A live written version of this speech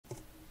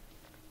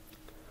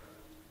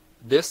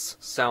This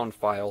sound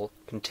file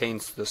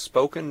contains the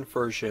spoken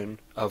version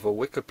of a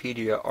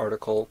Wikipedia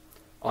article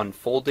on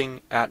folding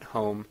at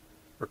home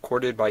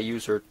recorded by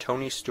user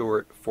Tony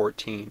Stewart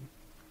 14.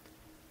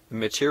 The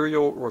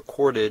material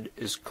recorded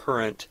is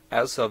current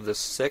as of the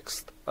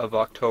 6th of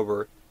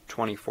October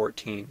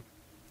 2014.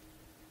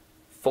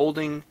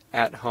 Folding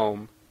at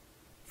home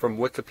from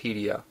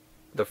Wikipedia,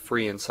 the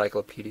free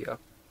encyclopedia,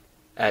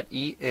 at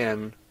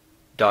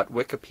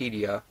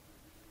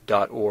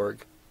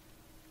en.wikipedia.org.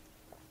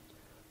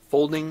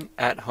 Folding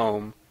at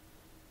home,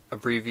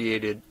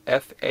 abbreviated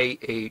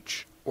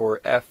FAH or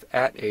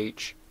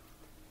F@H,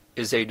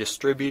 is a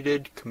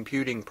distributed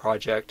computing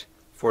project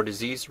for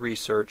disease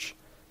research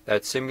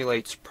that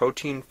simulates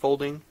protein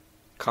folding,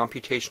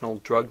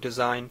 computational drug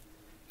design,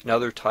 and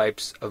other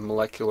types of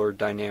molecular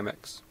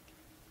dynamics.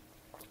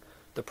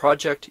 The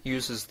project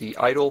uses the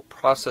idle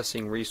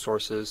processing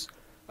resources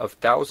of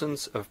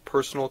thousands of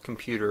personal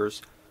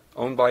computers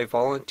owned by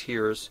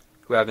volunteers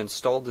who have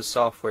installed the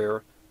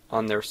software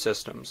on their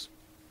systems.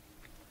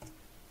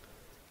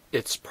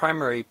 Its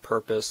primary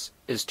purpose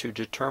is to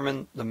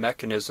determine the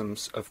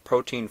mechanisms of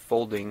protein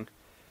folding,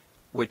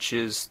 which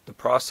is the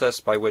process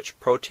by which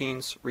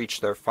proteins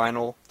reach their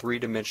final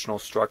three-dimensional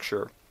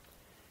structure,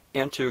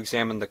 and to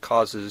examine the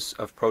causes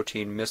of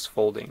protein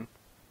misfolding.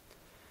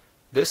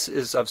 This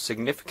is of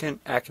significant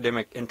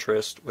academic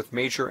interest with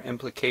major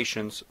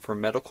implications for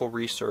medical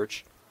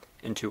research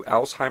into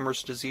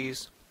Alzheimer's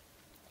disease,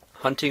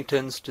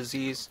 Huntington's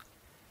disease,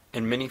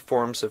 and many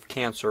forms of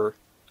cancer,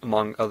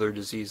 among other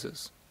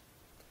diseases.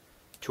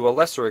 To a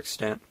lesser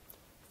extent,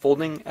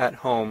 folding at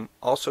home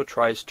also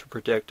tries to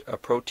predict a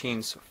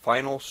protein's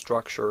final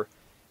structure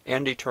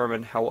and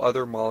determine how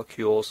other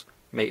molecules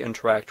may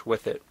interact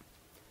with it,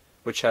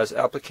 which has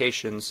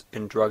applications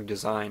in drug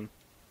design.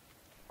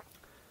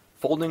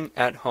 Folding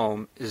at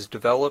home is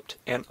developed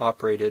and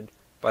operated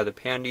by the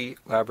Pandy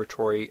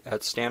Laboratory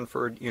at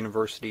Stanford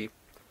University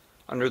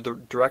under the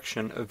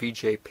direction of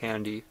Vijay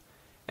Pandy,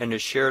 and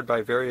is shared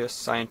by various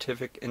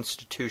scientific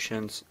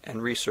institutions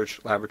and research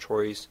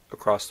laboratories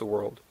across the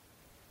world.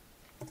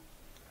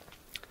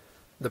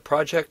 The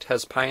project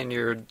has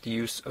pioneered the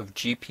use of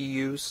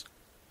GPUs,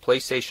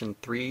 PlayStation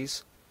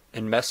 3s,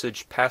 and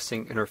message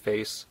passing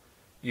interface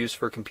used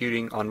for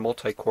computing on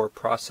multi-core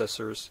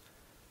processors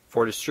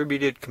for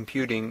distributed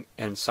computing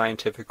and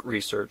scientific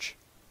research.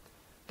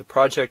 The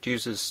project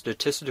uses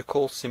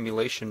statistical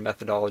simulation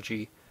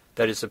methodology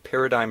that is a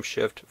paradigm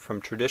shift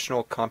from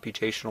traditional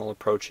computational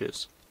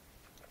approaches.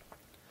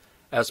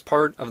 As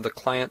part of the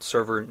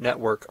client-server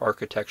network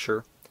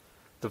architecture,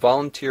 the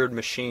volunteered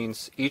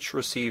machines each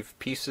receive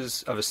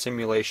pieces of a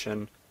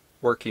simulation,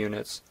 work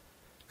units,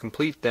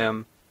 complete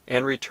them,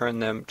 and return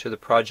them to the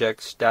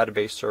project's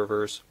database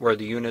servers where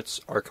the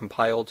units are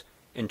compiled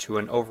into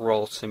an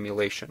overall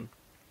simulation.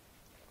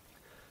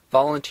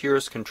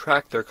 Volunteers can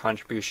track their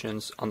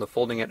contributions on the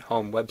Folding at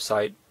Home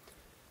website,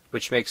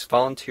 which makes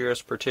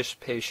volunteers'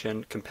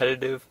 participation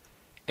competitive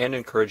and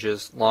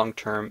encourages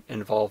long-term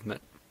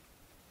involvement.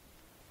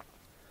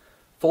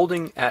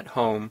 Folding at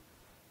Home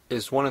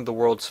is one of the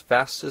world's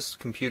fastest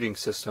computing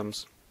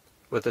systems,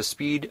 with a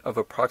speed of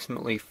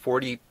approximately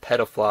 40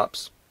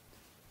 petaflops,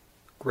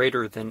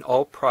 greater than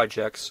all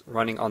projects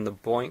running on the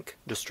BOINC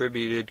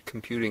distributed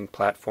computing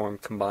platform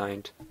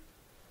combined.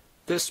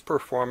 This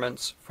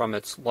performance from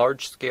its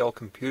large-scale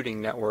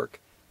computing network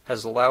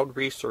has allowed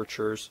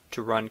researchers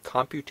to run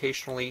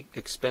computationally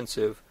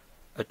expensive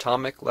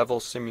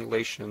atomic-level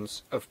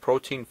simulations of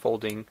protein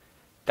folding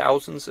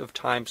thousands of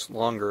times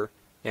longer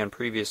than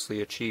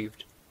previously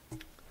achieved.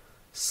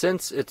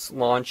 Since its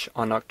launch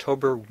on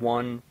October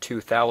 1,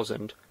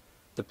 2000,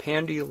 the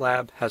Pandy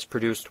Lab has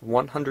produced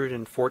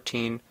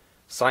 114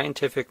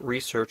 scientific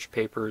research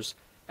papers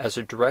as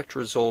a direct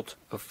result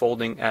of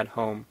folding at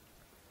home.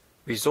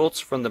 Results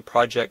from the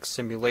project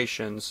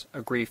simulations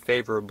agree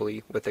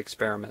favorably with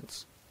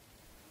experiments.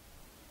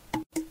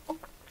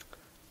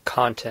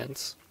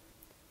 Contents.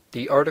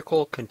 The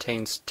article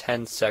contains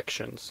 10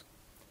 sections.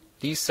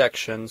 These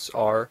sections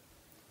are: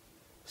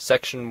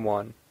 Section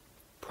 1,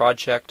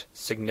 Project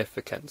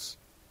Significance.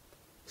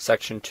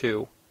 Section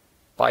 2,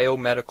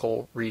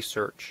 Biomedical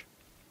Research.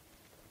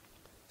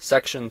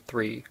 Section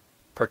 3,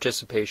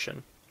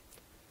 Participation.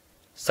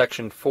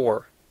 Section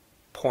 4,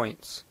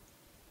 Points.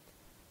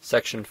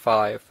 Section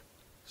 5,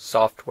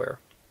 Software.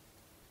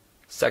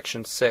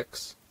 Section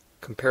 6,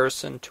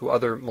 Comparison to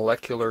other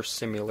molecular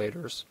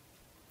simulators.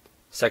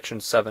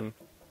 Section 7,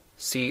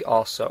 See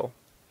Also.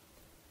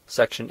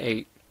 Section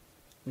 8,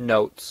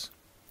 Notes.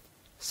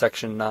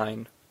 Section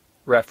 9,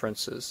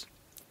 References.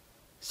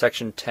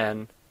 Section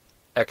 10,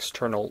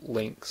 External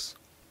links.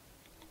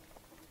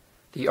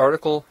 The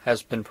article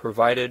has been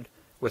provided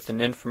with an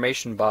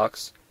information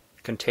box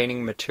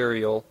containing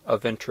material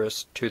of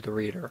interest to the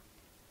reader.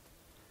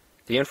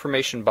 The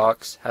information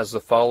box has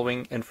the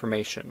following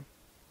information.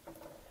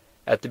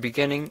 At the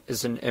beginning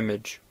is an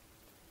image.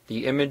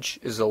 The image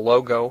is a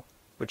logo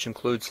which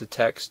includes the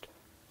text,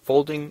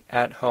 "Folding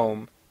at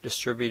Home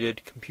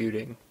Distributed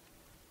Computing."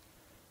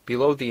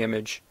 Below the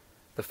image,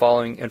 the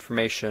following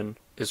information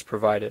is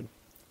provided.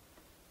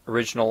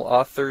 Original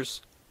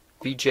authors,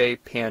 Vijay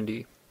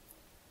Pandey.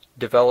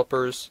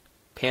 Developers,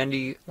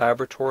 Pandey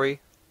Laboratory,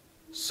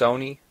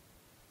 Sony,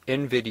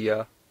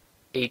 NVIDIA,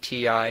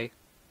 ATI,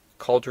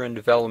 Cauldron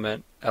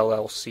Development,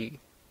 LLC.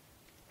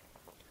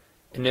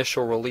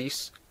 Initial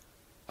release,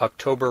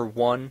 October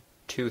 1,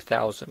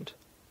 2000.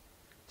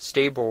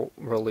 Stable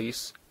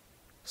release,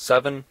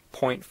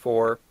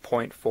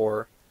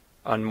 7.4.4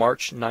 on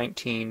March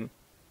 19,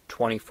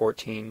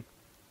 2014.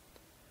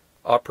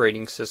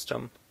 Operating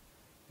system,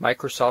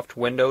 Microsoft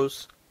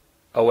Windows,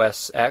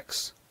 OS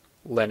X,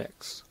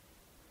 Linux.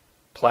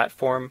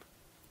 Platform,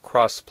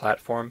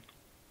 cross-platform.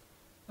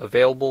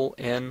 Available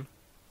in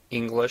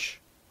English.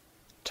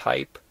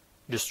 Type,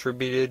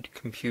 distributed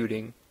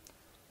computing.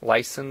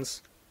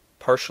 License,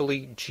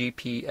 partially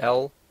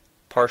GPL,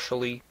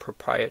 partially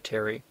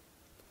proprietary.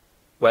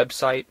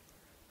 Website,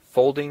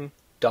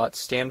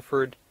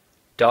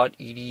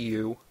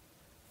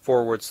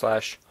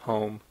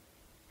 folding.stanford.edu/home.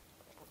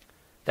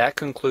 That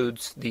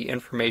concludes the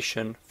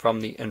information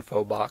from the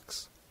info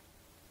box.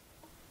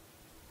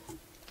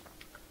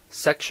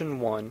 Section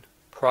 1.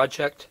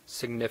 Project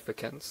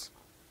Significance.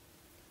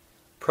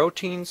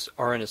 Proteins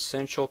are an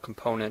essential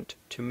component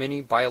to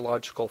many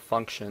biological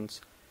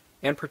functions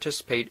and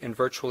participate in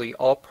virtually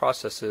all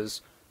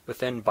processes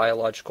within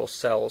biological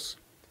cells.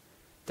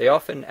 They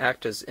often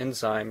act as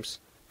enzymes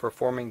for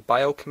forming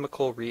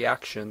biochemical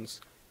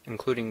reactions,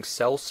 including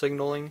cell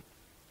signaling,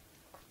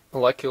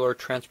 molecular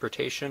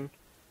transportation,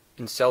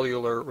 and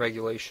cellular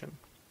regulation.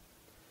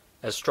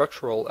 As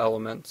structural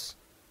elements,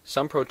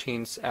 some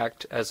proteins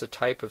act as a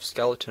type of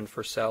skeleton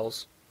for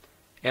cells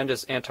and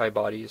as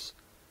antibodies,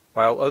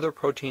 while other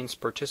proteins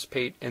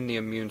participate in the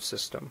immune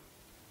system.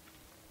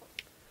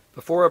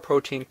 Before a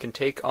protein can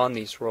take on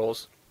these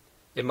roles,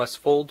 it must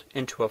fold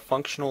into a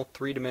functional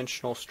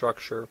three-dimensional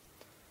structure,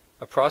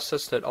 a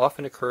process that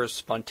often occurs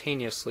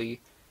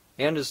spontaneously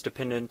and is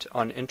dependent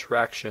on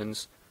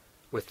interactions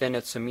within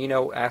its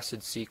amino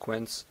acid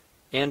sequence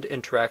and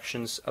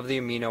interactions of the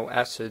amino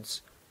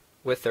acids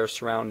with their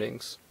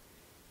surroundings.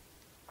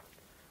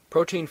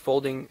 Protein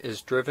folding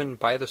is driven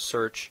by the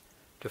search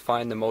to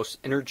find the most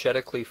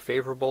energetically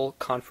favorable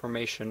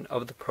conformation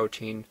of the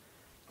protein,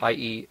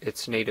 i.e.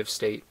 its native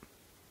state.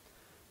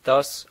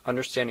 Thus,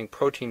 understanding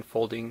protein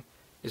folding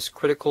is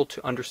critical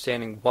to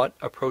understanding what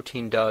a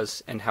protein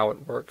does and how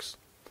it works,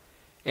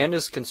 and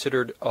is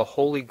considered a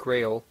holy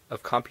grail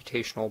of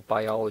computational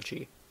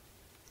biology.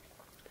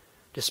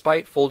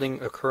 Despite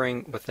folding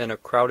occurring within a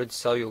crowded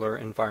cellular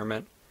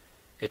environment,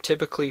 it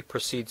typically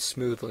proceeds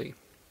smoothly.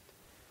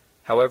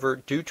 However,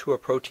 due to a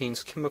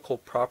protein's chemical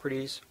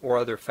properties or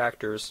other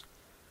factors,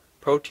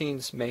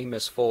 proteins may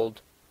misfold,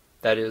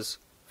 that is,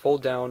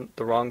 fold down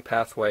the wrong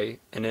pathway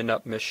and end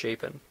up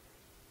misshapen.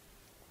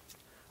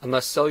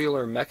 Unless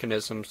cellular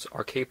mechanisms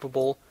are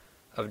capable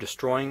of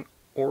destroying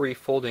or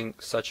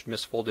refolding such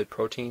misfolded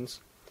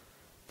proteins,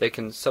 they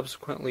can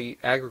subsequently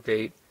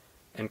aggregate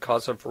and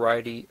cause a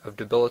variety of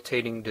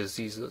debilitating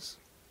diseases.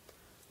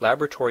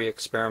 Laboratory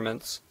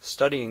experiments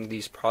studying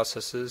these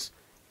processes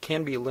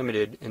can be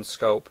limited in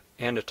scope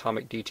and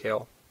atomic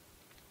detail.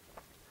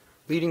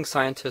 Leading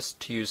scientists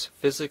to use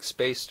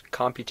physics-based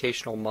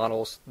computational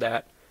models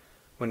that,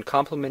 when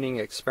complementing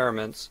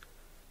experiments,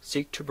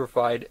 seek to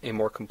provide a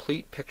more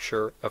complete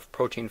picture of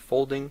protein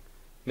folding,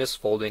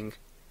 misfolding,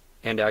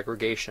 and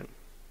aggregation.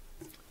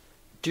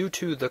 Due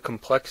to the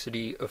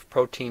complexity of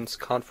protein's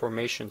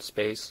conformation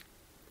space,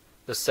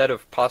 the set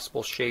of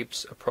possible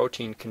shapes a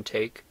protein can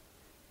take,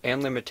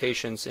 and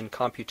limitations in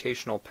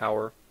computational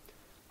power,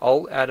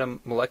 all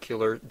atom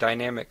molecular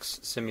dynamics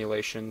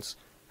simulations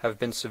have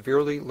been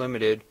severely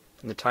limited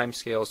in the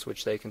timescales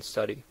which they can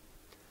study.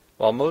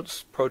 While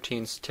most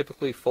proteins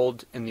typically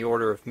fold in the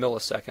order of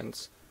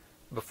milliseconds,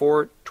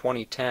 before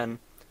 2010,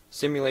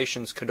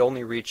 simulations could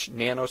only reach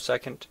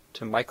nanosecond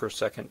to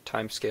microsecond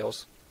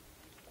timescales.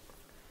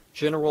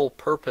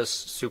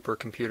 General-purpose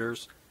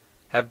supercomputers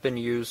have been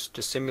used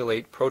to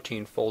simulate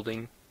protein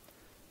folding,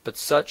 but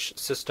such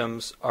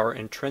systems are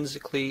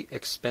intrinsically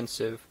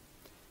expensive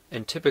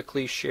and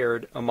typically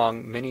shared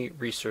among many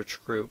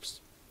research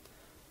groups.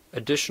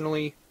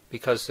 Additionally,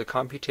 because the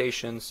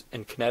computations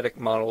and kinetic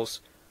models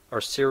are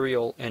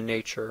serial in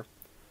nature,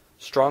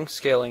 strong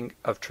scaling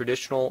of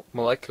traditional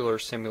molecular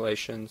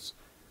simulations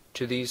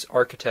to these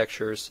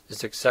architectures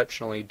is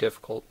exceptionally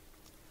difficult.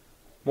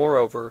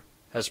 Moreover,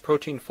 as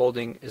protein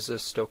folding is a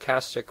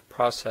stochastic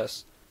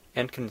process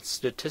and can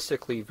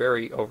statistically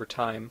vary over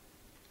time,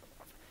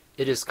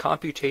 it is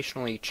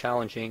computationally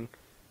challenging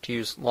to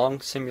use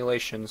long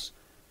simulations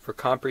for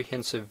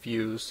comprehensive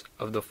views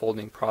of the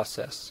folding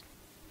process.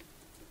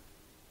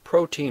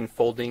 Protein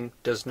folding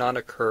does not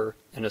occur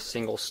in a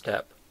single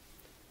step.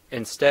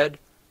 Instead,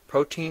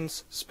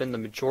 proteins spend the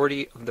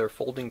majority of their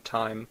folding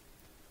time,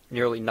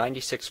 nearly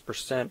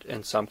 96%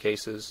 in some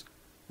cases,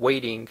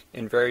 waiting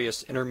in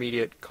various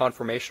intermediate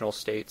conformational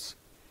states,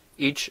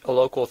 each a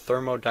local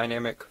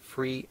thermodynamic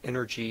free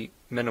energy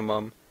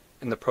minimum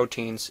in the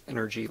protein's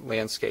energy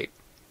landscape.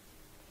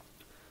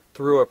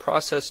 Through a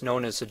process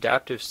known as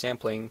adaptive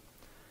sampling,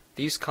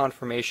 These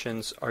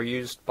conformations are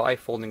used by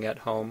folding at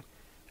home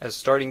as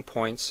starting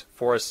points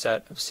for a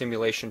set of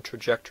simulation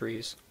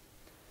trajectories.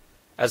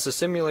 As the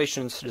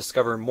simulations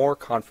discover more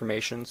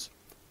conformations,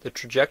 the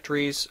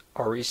trajectories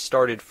are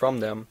restarted from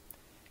them,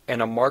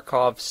 and a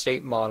Markov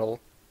state model,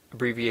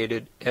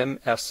 abbreviated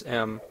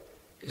MSM,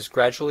 is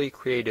gradually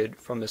created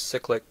from the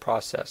cyclic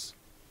process.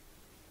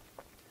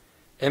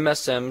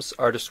 MSMs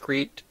are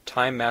discrete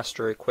time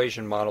master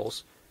equation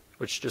models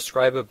which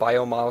describe a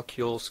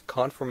biomolecule's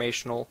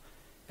conformational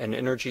and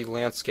energy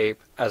landscape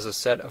as a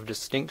set of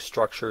distinct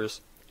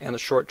structures and the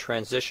short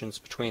transitions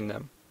between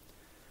them.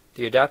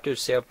 The adaptive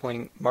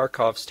sampling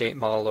Markov state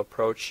model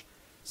approach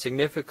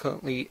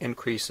significantly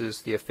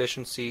increases the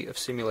efficiency of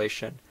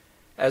simulation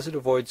as it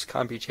avoids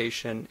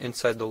computation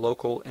inside the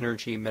local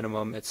energy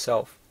minimum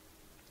itself,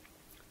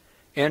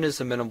 and is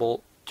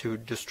amenable to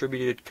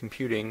distributed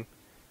computing,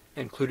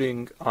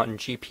 including on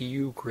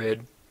GPU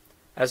grid,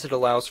 as it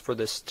allows for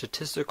the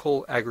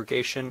statistical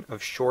aggregation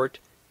of short,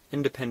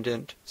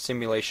 independent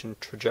simulation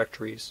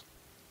trajectories.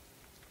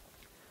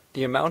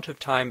 The amount of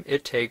time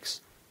it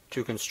takes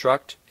to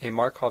construct a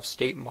Markov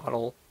state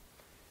model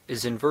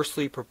is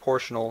inversely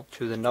proportional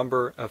to the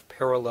number of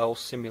parallel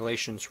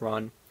simulations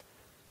run,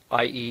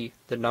 i.e.,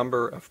 the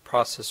number of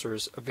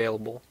processors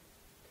available.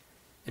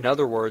 In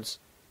other words,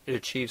 it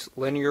achieves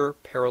linear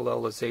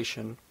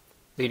parallelization,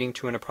 leading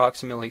to an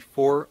approximately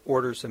 4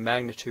 orders of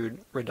magnitude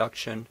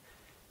reduction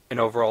in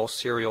overall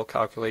serial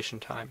calculation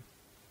time.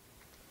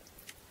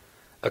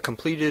 A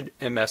completed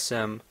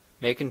MSM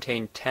may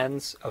contain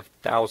tens of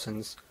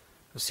thousands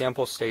of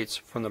sample states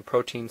from the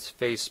protein's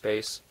phase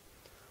space,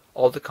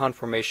 all the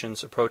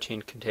conformations a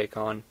protein can take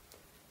on,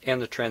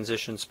 and the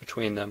transitions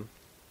between them.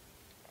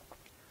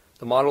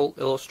 The model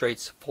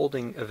illustrates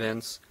folding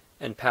events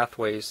and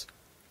pathways,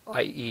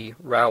 i.e.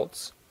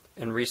 routes,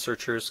 and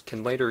researchers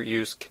can later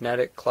use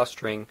kinetic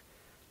clustering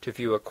to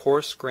view a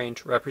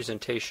coarse-grained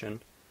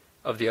representation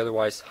of the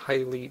otherwise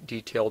highly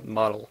detailed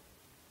model.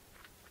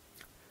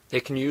 They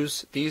can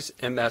use these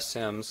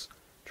MSMs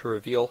to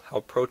reveal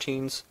how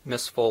proteins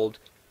misfold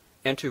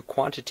and to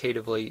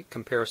quantitatively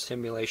compare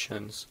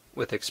simulations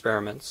with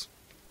experiments.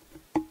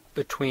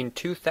 Between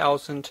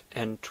 2000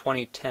 and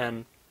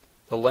 2010,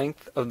 the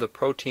length of the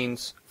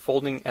proteins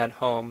folding at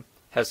home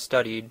has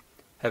studied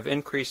have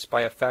increased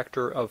by a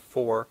factor of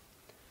 4,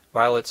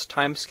 while its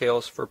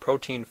timescales for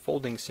protein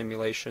folding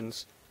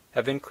simulations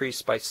have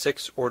increased by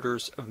 6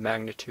 orders of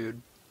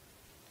magnitude.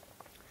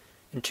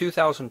 In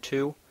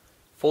 2002,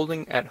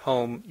 folding at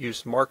home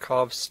used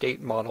Markov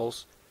state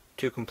models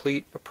to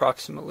complete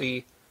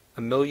approximately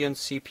 1 million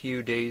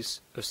CPU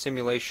days of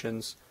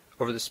simulations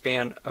over the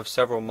span of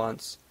several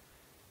months,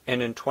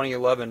 and in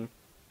 2011,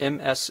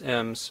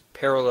 MSMs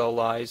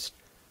parallelized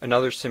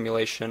another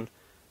simulation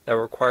that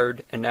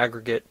required an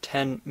aggregate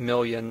 10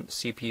 million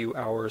CPU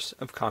hours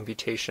of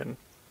computation.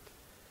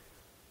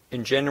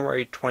 In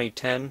January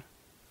 2010,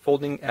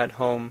 folding at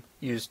home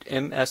used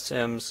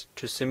MSMs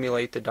to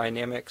simulate the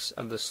dynamics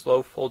of the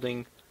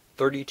slow-folding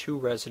 32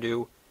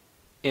 residue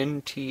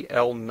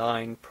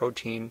NTL9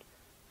 protein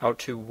out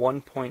to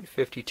 1.52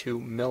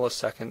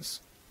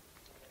 milliseconds,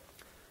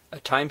 a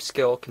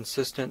timescale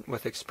consistent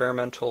with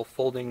experimental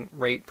folding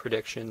rate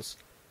predictions,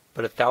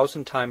 but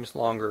 1,000 times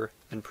longer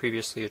than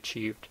previously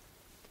achieved.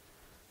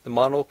 The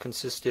model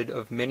consisted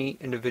of many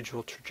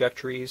individual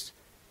trajectories,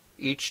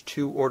 each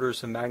 2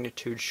 orders of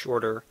magnitude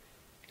shorter,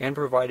 and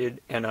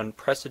provided an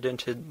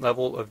unprecedented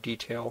level of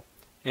detail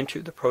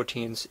into the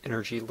protein's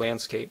energy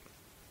landscape.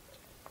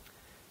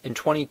 In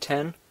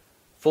 2010,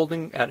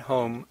 folding at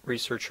home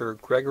researcher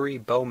Gregory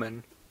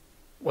Bowman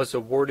was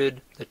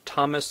awarded the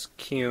Thomas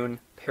Kuhn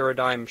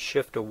Paradigm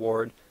Shift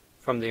Award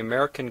from the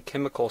American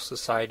Chemical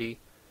Society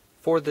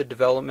for the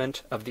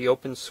development of the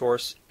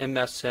open-source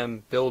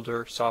MSM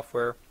Builder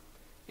software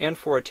and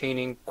for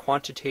attaining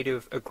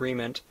quantitative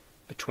agreement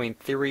between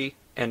theory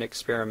and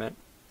experiment.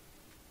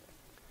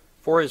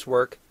 For his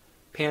work,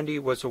 Pandy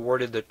was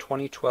awarded the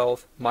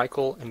 2012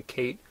 Michael and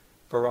Kate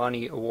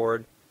Barani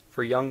Award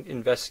for Young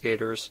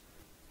Investigators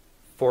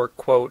for,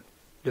 quote,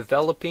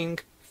 developing,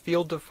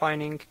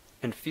 field-defining,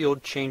 and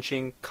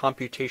field-changing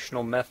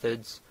computational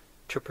methods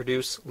to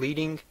produce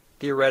leading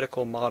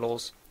theoretical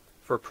models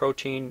for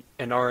protein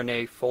and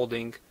RNA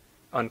folding,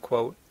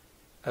 unquote,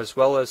 as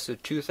well as the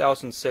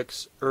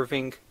 2006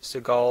 Irving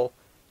Segal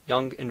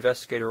Young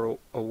Investigator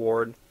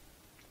Award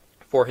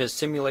for his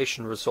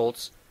simulation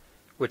results,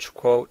 which,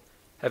 quote,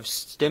 have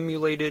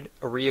stimulated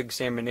a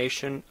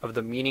re-examination of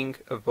the meaning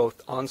of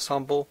both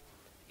ensemble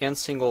and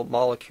single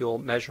molecule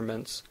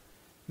measurements,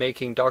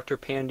 making Dr.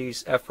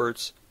 Pandy's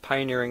efforts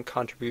pioneering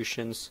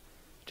contributions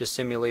to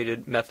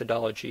simulated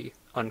methodology,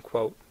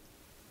 unquote.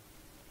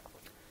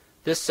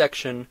 This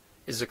section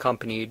is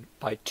accompanied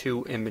by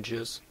 2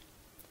 images.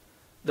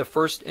 The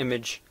first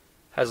image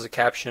has the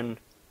caption,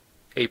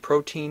 "A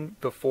protein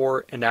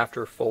before and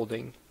after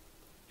folding."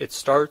 It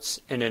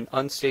starts in an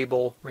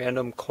unstable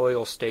random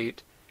coil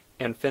state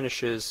and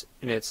finishes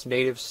in its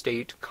native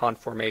state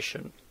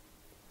conformation.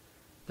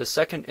 The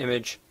second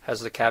image has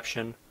the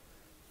caption,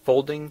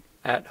 "Folding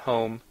at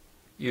home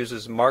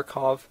uses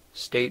Markov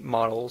state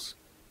models,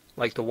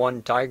 like the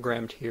one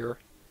diagrammed here,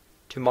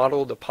 to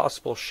model the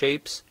possible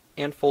shapes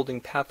and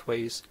folding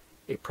pathways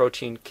a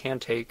protein can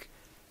take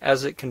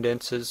as it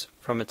condenses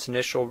from its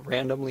initial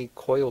randomly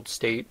coiled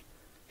state,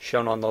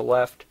 shown on the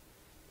left,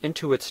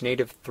 into its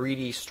native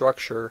 3D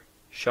structure,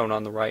 shown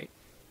on the right.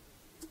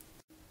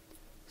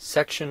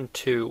 Section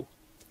 2.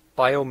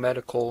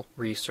 Biomedical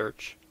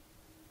Research.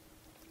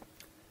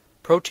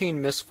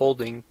 Protein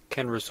misfolding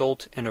can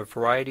result in a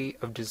variety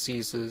of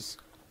diseases,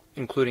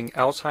 including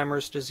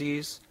Alzheimer's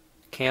disease,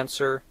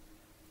 cancer,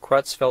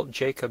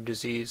 Creutzfeldt-Jakob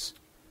disease,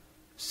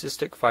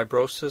 cystic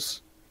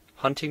fibrosis,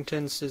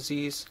 Huntington's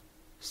disease,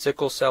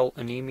 sickle cell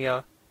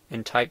anemia,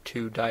 and type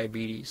 2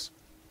 diabetes.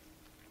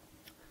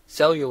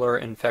 Cellular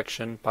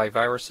infection by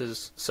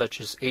viruses such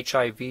as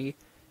HIV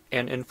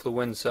and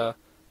influenza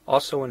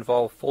also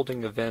involve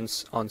folding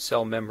events on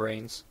cell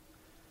membranes.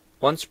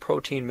 Once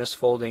protein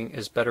misfolding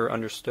is better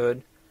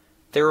understood,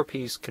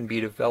 therapies can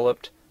be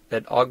developed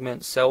that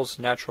augment cells'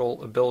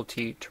 natural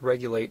ability to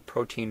regulate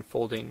protein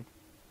folding.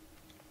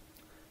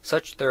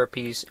 Such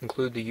therapies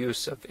include the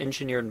use of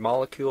engineered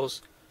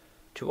molecules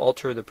to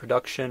alter the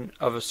production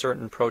of a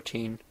certain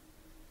protein,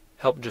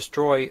 help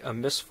destroy a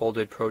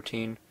misfolded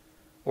protein,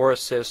 or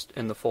assist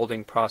in the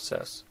folding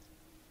process.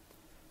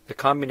 The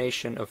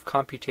combination of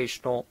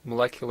computational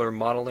molecular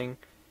modeling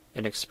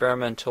and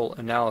experimental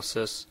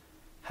analysis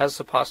has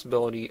the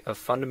possibility of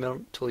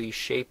fundamentally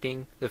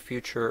shaping the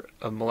future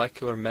of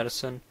molecular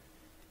medicine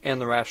and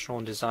the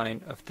rational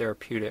design of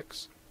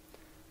therapeutics,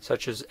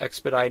 such as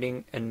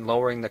expediting and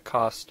lowering the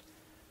cost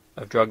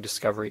of drug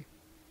discovery.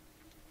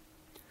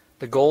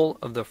 The goal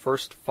of the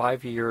first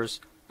 5 years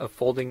of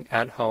folding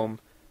at home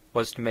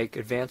was to make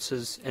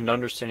advances in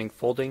understanding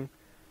folding,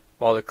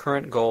 while the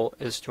current goal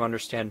is to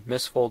understand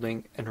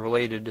misfolding and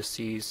related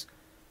disease,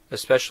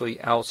 especially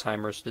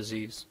Alzheimer's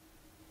disease.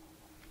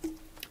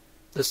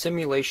 The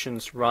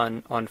simulations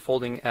run on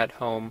folding at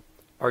home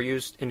are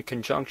used in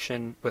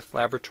conjunction with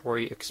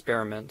laboratory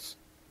experiments,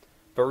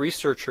 but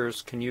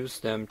researchers can use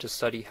them to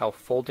study how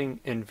folding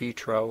in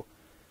vitro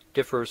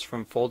differs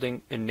from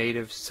folding in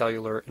native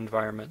cellular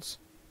environments.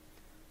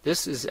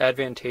 This is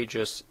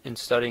advantageous in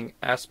studying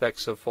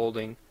aspects of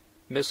folding,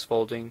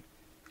 misfolding,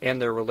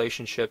 and their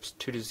relationships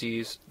to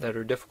disease that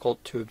are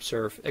difficult to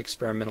observe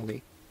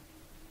experimentally.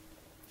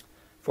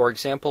 For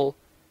example,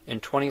 in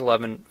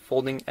 2011,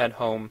 folding at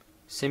home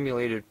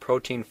simulated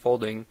protein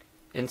folding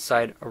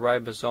inside a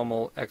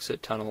ribosomal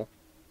exit tunnel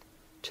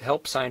to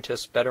help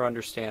scientists better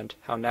understand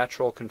how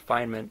natural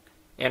confinement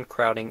and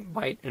crowding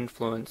might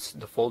influence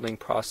the folding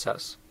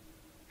process.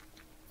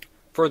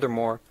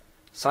 Furthermore,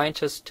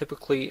 scientists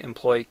typically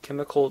employ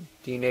chemical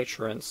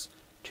denaturants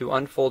to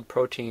unfold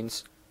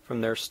proteins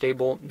from their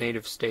stable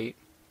native state.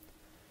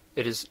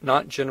 It is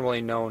not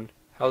generally known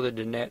how the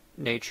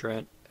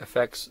denaturant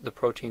affects the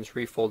protein's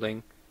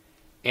refolding,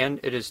 and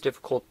it is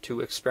difficult to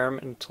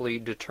experimentally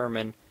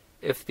determine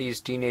if these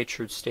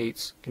denatured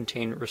states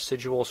contain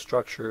residual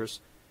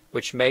structures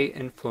which may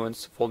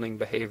influence folding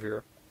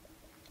behavior.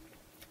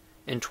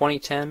 In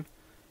 2010,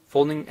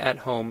 Folding at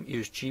Home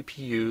used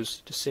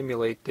GPUs to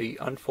simulate the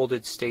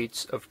unfolded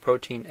states of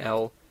protein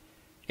L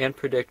and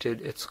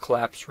predicted its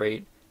collapse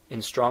rate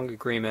in strong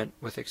agreement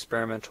with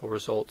experimental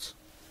results.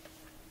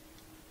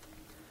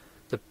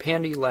 The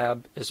Pandy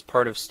Lab is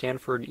part of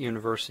Stanford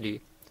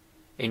University,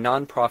 a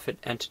nonprofit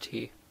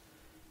entity,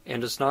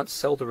 and does not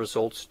sell the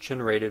results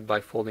generated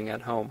by folding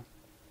at home.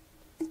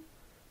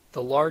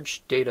 The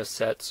large data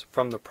sets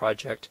from the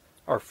project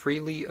are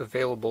freely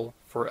available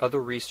for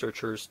other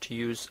researchers to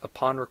use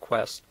upon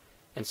request,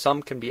 and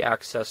some can be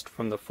accessed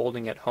from the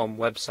Folding at Home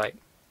website.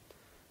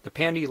 The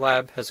Pandy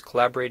Lab has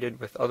collaborated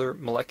with other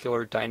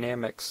molecular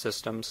dynamics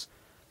systems,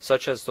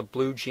 such as the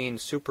Blue Gene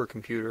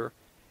supercomputer,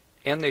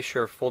 and they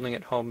share Folding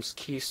at Home's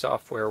key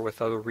software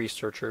with other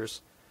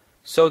researchers,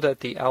 so that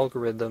the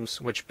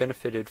algorithms which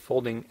benefited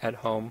folding at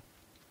home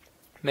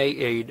may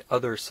aid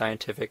other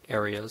scientific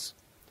areas.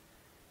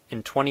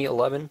 In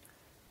 2011,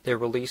 they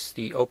released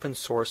the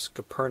open-source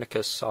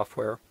Copernicus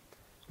software,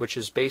 which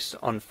is based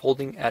on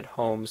folding at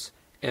home's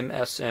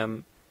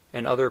MSM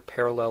and other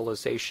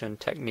parallelization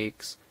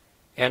techniques,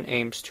 and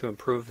aims to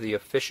improve the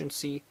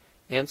efficiency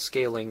and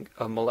scaling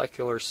of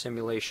molecular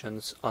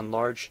simulations on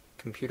large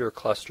computer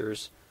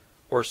clusters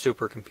or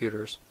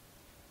supercomputers.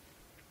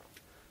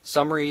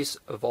 Summaries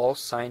of all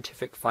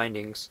scientific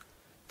findings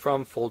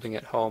from Folding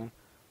at Home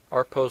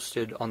are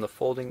posted on the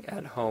Folding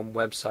at Home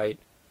website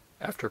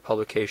after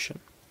publication.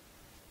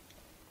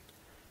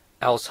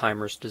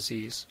 Alzheimer's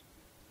disease.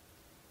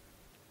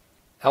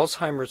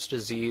 Alzheimer's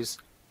disease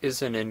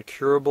is an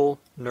incurable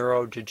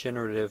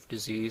neurodegenerative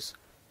disease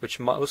which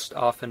most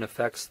often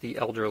affects the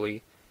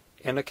elderly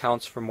and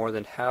accounts for more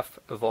than half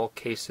of all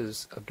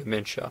cases of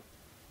dementia.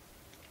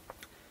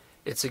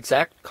 Its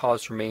exact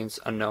cause remains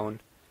unknown,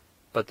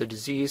 but the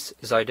disease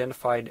is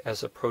identified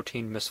as a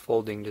protein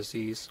misfolding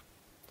disease.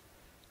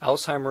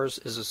 Alzheimer's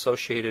is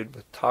associated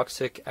with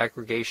toxic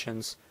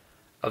aggregations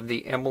of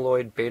the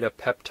amyloid beta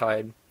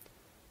peptide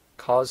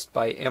caused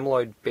by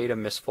amyloid beta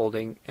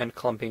misfolding and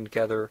clumping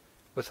together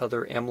with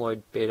other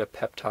amyloid beta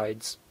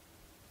peptides.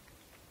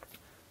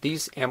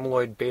 These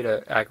amyloid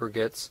beta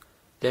aggregates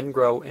then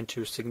grow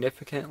into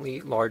significantly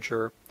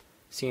larger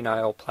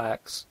senile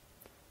plaques,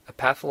 a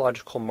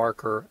pathological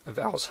marker of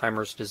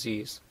Alzheimer's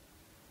disease.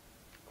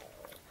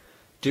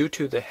 Due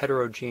to the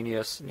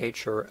heterogeneous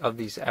nature of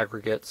these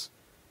aggregates,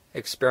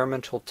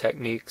 experimental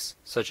techniques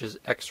such as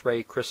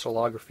X-ray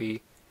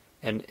crystallography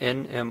and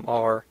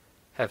NMR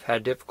have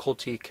had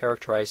difficulty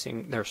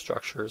characterizing their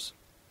structures.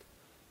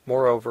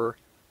 Moreover,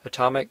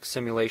 atomic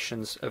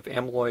simulations of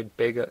amyloid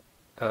beta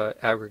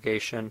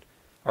aggregation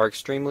are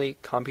extremely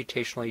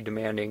computationally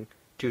demanding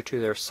due to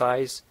their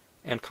size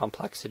and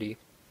complexity.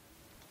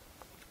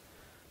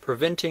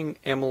 Preventing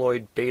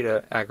amyloid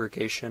beta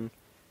aggregation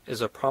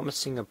is a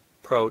promising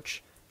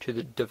approach to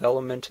the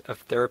development of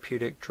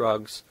therapeutic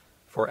drugs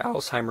for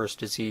Alzheimer's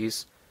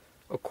disease,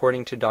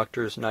 according to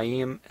Drs.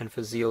 Naeem and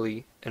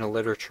Fazili in a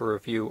literature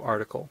review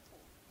article.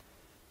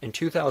 In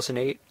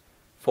 2008,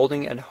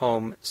 Folding at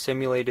Home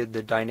simulated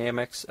the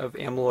dynamics of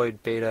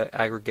amyloid beta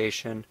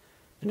aggregation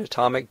in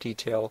atomic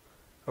detail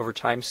over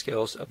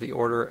timescales of the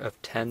order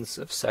of tens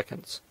of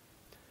seconds.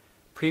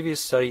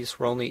 Previous studies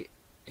were only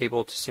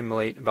able to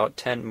simulate about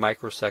 10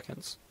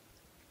 microseconds.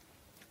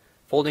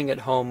 Folding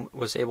at Home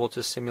was able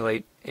to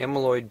simulate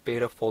amyloid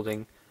beta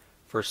folding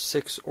for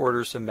 6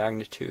 orders of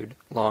magnitude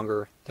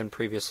longer than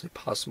previously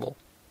possible.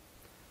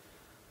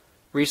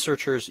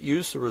 Researchers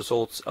used the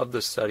results of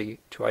the study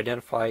to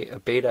identify a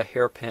beta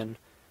hairpin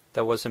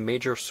that was a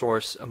major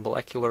source of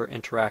molecular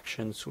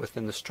interactions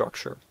within the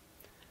structure.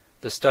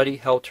 The study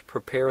helped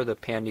prepare the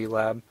Pandy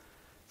lab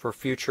for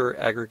future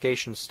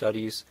aggregation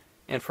studies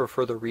and for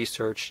further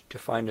research to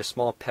find a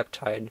small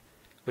peptide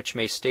which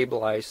may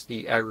stabilize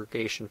the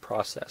aggregation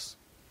process.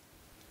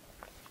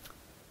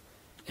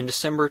 In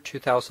December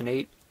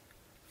 2008,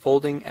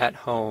 Folding at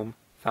Home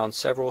found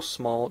several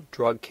small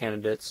drug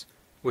candidates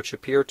which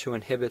appear to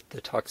inhibit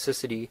the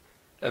toxicity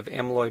of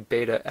amyloid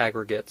beta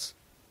aggregates.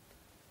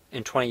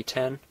 In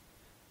 2010,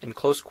 in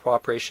close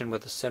cooperation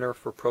with the Center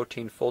for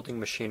Protein Folding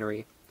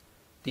Machinery,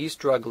 these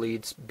drug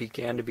leads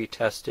began to be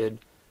tested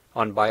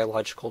on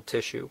biological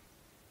tissue.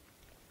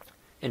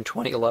 In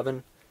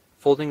 2011,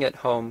 Folding at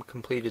Home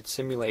completed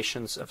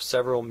simulations of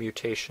several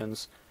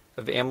mutations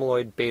of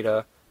amyloid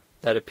beta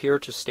that appear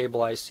to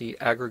stabilize the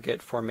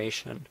aggregate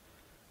formation,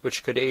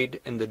 which could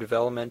aid in the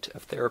development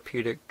of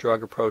therapeutic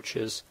drug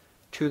approaches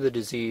to the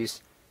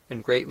disease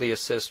and greatly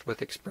assist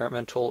with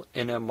experimental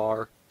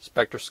NMR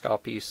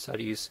spectroscopy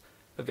studies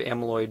of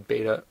amyloid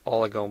beta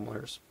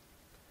oligomers.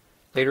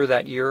 Later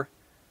that year,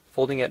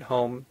 Folding at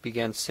Home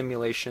began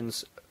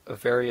simulations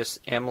of various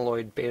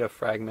amyloid beta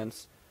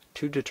fragments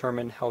to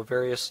determine how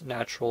various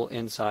natural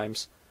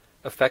enzymes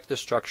affect the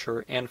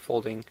structure and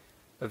folding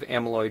of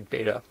amyloid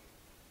beta.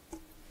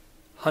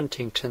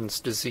 Huntington's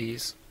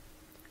disease.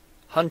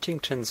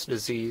 Huntington's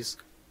disease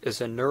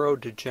is a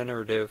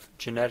neurodegenerative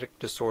genetic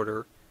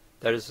disorder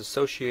that is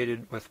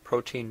associated with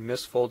protein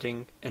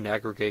misfolding and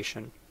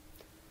aggregation.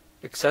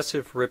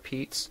 Excessive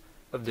repeats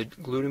of the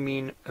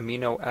glutamine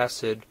amino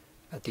acid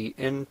at the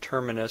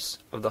N-terminus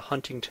of the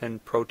Huntington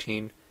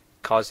protein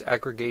cause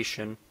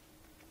aggregation,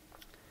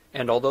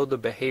 and although the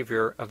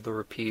behavior of the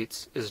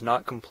repeats is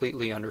not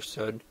completely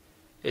understood,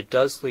 it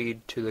does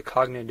lead to the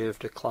cognitive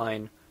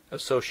decline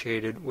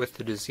associated with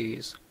the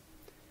disease.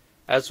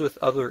 As with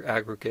other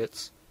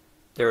aggregates,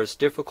 there is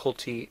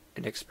difficulty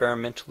in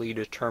experimentally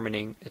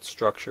determining its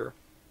structure.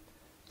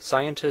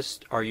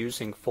 Scientists are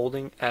using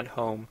Folding at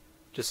Home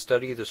to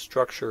study the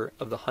structure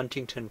of the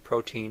Huntington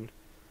protein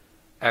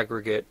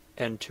aggregate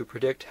and to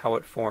predict how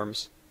it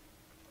forms,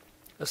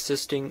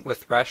 assisting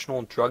with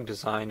rational drug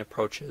design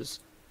approaches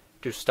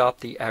to stop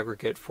the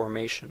aggregate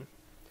formation.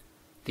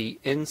 The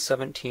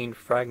N17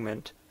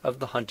 fragment of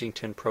the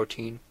Huntington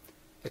protein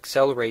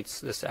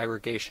accelerates this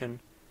aggregation,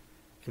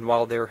 and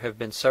while there have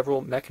been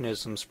several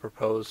mechanisms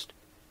proposed,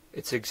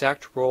 its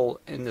exact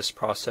role in this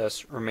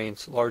process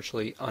remains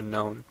largely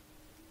unknown.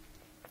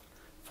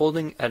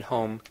 Folding at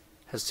Home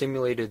has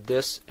simulated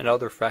this and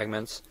other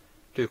fragments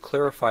to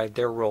clarify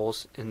their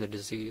roles in the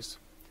disease.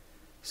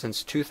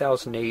 Since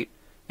 2008,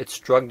 its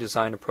drug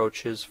design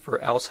approaches for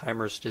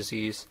Alzheimer's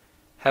disease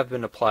have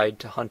been applied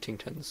to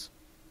Huntington's.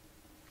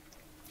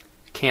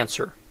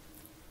 Cancer.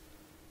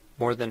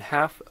 More than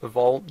half of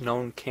all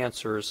known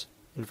cancers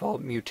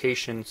involve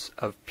mutations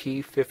of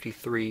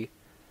p53,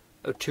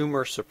 a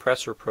tumor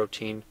suppressor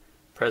protein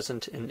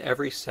present in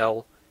every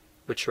cell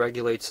which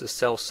regulates the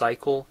cell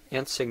cycle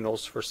and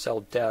signals for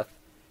cell death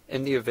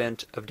in the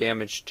event of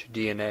damage to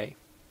DNA.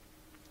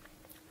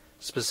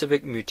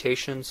 Specific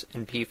mutations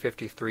in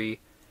p53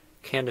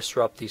 can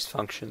disrupt these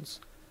functions,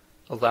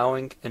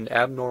 allowing an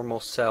abnormal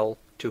cell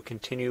to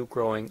continue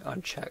growing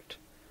unchecked,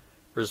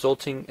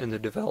 resulting in the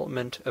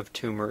development of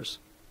tumors.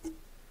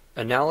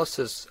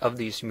 Analysis of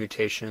these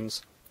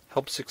mutations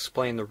helps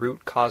explain the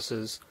root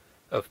causes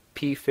of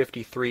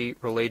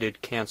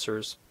p53-related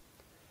cancers.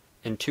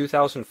 In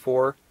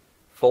 2004,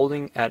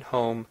 Folding at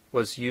Home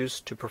was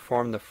used to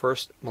perform the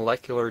first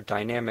molecular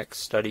dynamics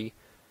study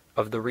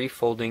of the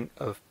refolding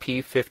of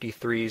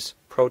p53's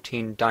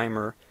protein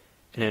dimer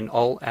in an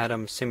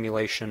all-atom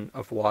simulation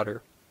of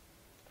water.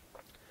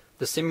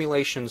 The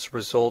simulation's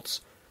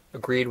results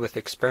agreed with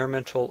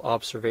experimental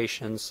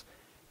observations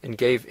and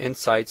gave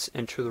insights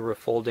into the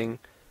refolding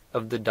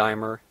of the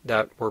dimer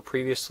that were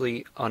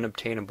previously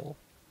unobtainable.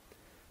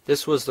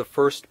 This was the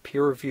first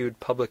peer-reviewed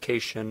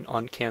publication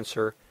on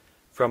cancer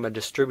from a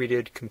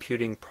distributed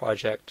computing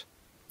project.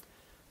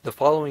 The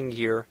following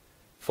year,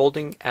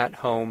 folding at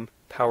home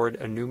powered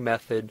a new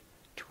method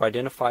to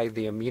identify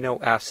the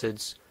amino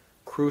acids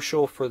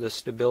crucial for the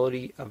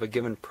stability of a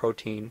given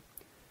protein,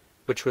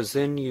 which was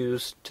then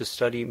used to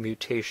study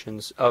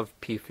mutations of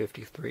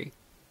p53.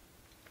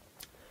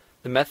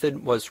 The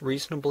method was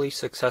reasonably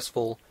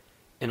successful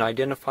in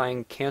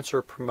identifying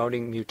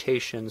cancer-promoting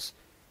mutations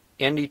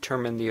and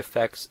determined the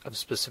effects of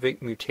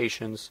specific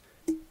mutations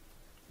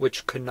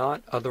which could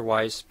not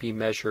otherwise be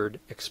measured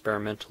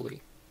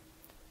experimentally.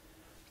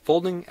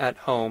 Folding at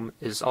home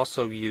is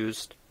also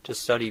used to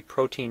study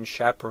protein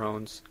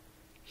chaperones,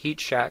 heat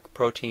shack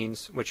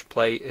proteins which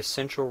play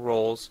essential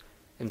roles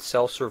in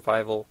cell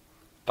survival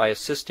by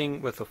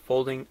assisting with the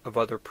folding of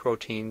other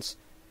proteins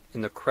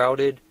in the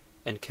crowded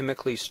and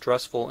chemically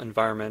stressful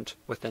environment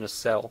within a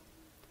cell.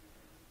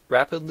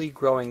 Rapidly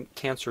growing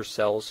cancer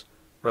cells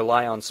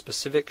rely on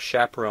specific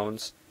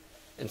chaperones,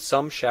 and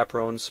some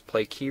chaperones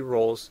play key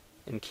roles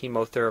in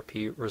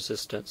chemotherapy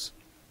resistance.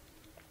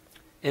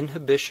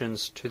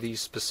 Inhibitions to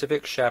these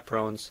specific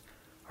chaperones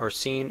are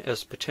seen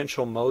as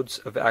potential modes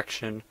of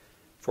action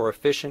for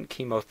efficient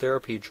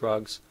chemotherapy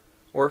drugs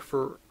or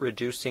for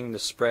reducing the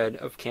spread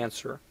of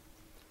cancer.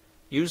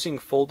 Using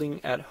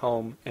folding at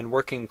home and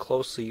working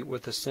closely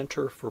with the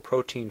Center for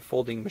Protein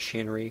Folding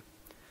Machinery,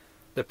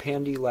 the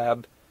Pandy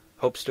Lab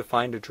hopes to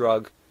find a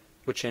drug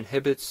which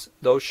inhibits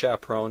those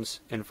chaperones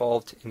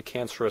involved in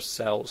cancerous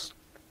cells.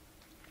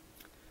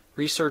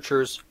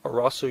 Researchers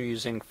are also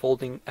using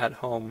folding at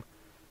home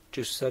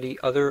to study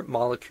other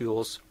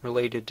molecules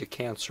related to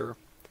cancer,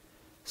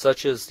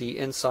 such as the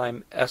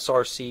enzyme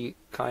SRC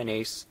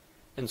kinase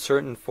and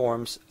certain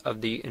forms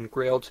of the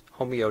engrailed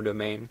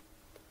homeodomain,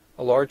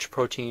 a large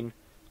protein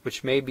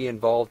which may be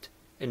involved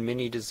in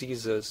many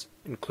diseases,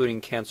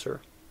 including cancer.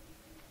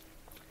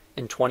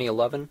 In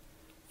 2011,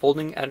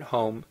 Folding at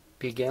Home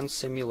began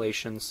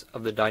simulations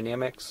of the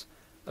dynamics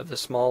of the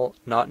small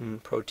Naughton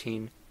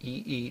protein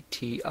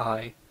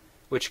EETI,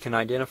 which can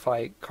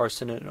identify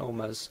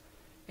carcinomas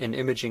in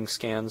imaging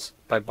scans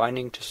by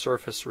binding to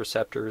surface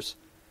receptors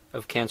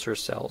of cancer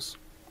cells.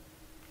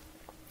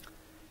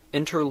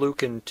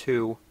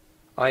 Interleukin-2,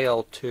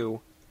 IL-2,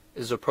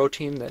 is a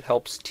protein that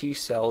helps T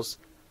cells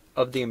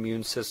of the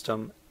immune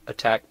system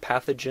attack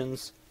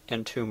pathogens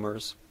and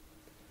tumors.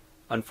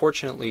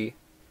 Unfortunately,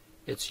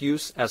 its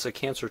use as a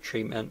cancer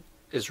treatment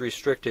is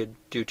restricted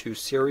due to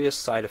serious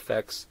side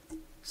effects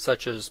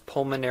such as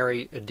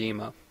pulmonary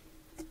edema.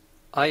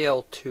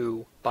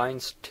 IL-2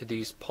 binds to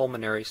these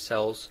pulmonary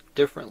cells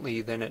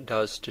differently than it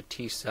does to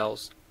T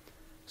cells,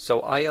 so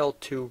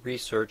IL-2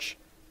 research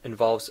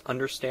involves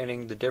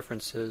understanding the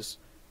differences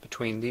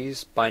between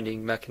these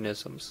binding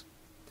mechanisms.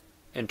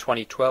 In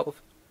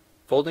 2012,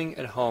 Folding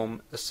at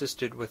Home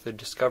assisted with the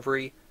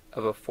discovery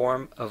of a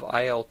form of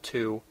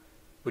IL-2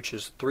 which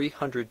is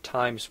 300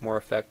 times more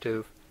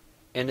effective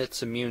in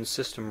its immune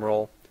system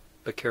role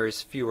but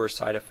carries fewer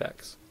side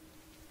effects.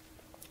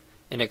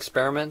 In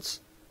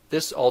experiments,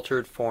 this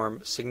altered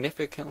form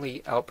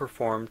significantly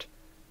outperformed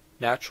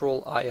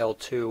natural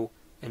IL-2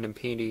 in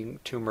impeding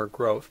tumor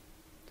growth.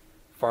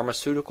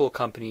 Pharmaceutical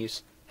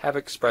companies have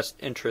expressed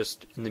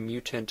interest in the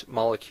mutant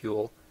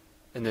molecule,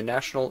 and the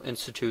National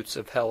Institutes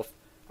of Health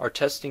are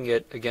testing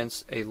it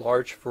against a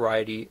large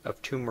variety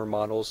of tumor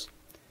models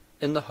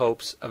in the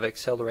hopes of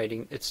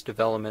accelerating its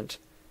development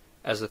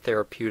as a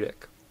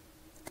therapeutic.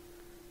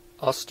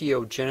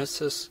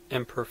 Osteogenesis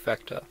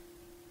imperfecta.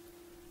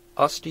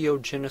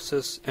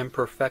 Osteogenesis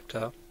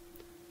imperfecta,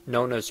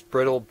 known as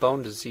brittle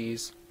bone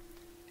disease,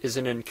 is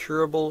an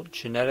incurable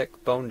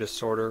genetic bone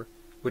disorder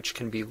which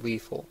can be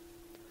lethal.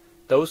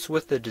 Those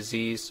with the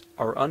disease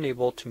are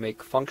unable to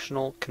make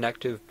functional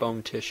connective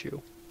bone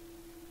tissue.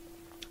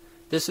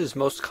 This is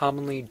most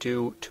commonly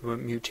due to a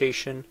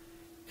mutation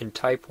in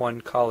type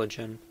 1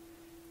 collagen,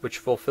 which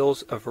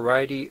fulfills a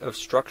variety of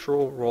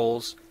structural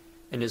roles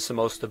and is the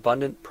most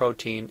abundant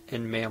protein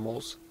in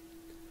mammals.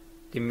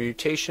 The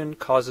mutation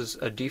causes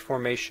a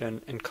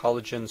deformation in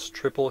collagen's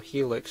triple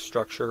helix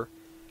structure,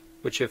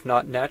 which, if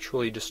not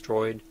naturally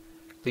destroyed,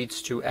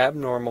 leads to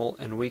abnormal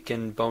and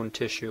weakened bone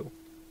tissue.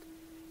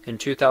 In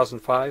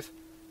 2005,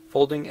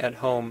 Folding at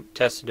Home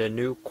tested a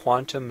new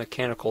quantum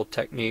mechanical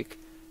technique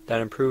that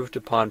improved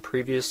upon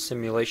previous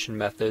simulation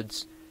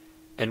methods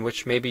and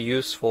which may be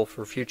useful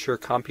for future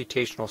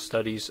computational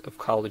studies of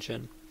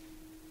collagen.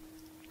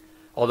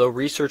 Although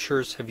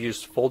researchers have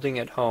used Folding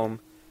at Home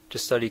to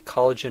study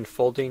collagen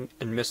folding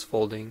and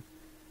misfolding,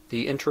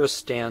 the interest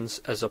stands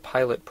as a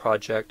pilot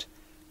project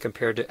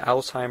compared to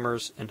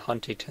Alzheimer's and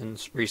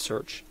Huntington's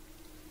research.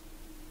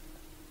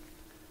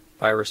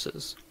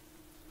 Viruses.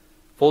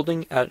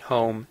 Folding at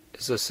Home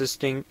is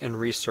assisting in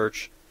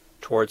research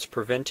towards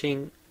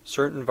preventing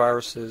certain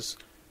viruses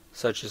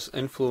such as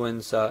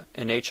influenza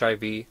and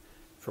HIV,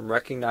 from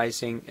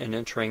recognizing and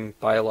entering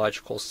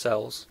biological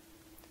cells.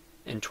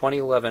 In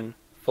 2011,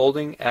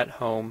 Folding at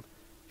Home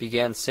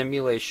began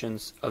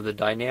simulations of the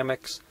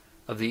dynamics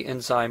of the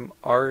enzyme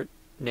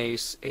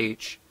RNase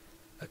H,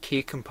 a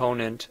key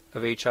component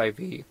of HIV,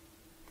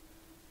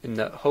 in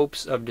the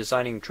hopes of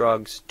designing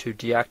drugs to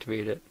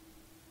deactivate it.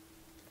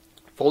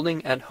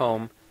 Folding at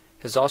Home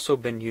has also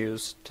been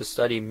used to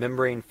study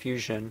membrane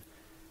fusion,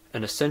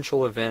 an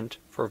essential event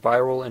for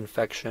viral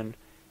infection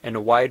and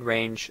a wide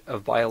range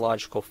of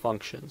biological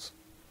functions.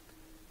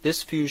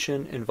 This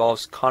fusion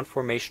involves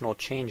conformational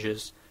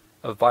changes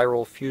of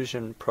viral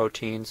fusion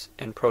proteins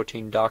and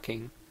protein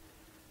docking,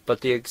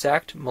 but the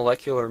exact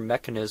molecular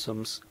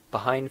mechanisms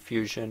behind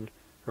fusion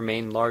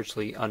remain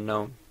largely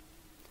unknown.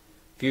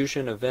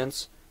 Fusion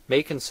events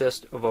may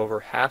consist of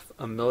over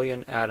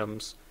 500,000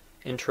 atoms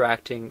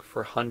interacting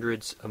for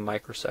hundreds of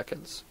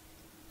microseconds.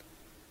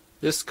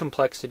 This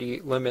complexity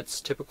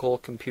limits typical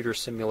computer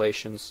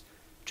simulations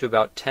to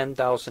about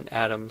 10,000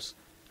 atoms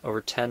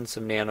over tens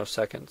of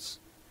nanoseconds,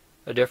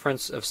 a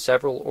difference of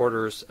several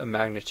orders of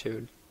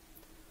magnitude.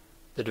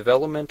 The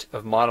development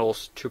of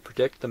models to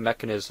predict the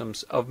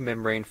mechanisms of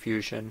membrane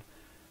fusion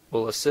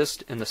will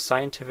assist in the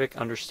scientific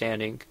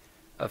understanding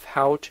of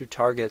how to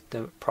target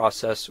the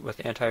process with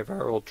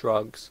antiviral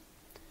drugs.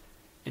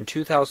 In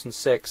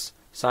 2006,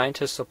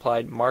 scientists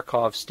applied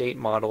Markov state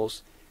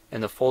models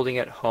in the Folding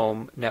at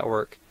Home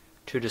network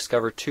to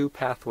discover two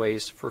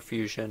pathways for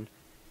fusion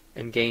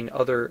and gain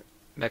other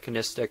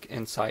mechanistic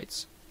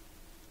insights.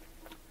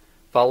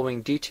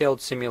 Following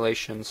detailed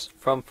simulations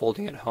from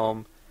Folding at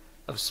Home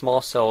of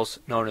small cells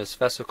known as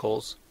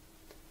vesicles,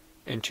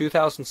 in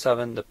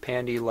 2007 the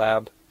Pandy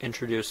Lab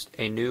introduced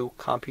a new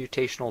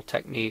computational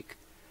technique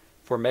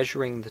for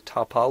measuring the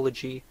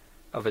topology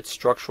of its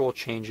structural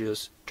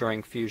changes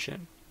during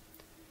fusion.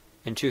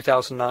 In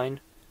 2009,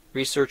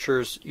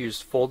 researchers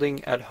used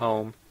Folding at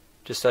Home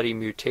to study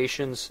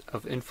mutations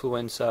of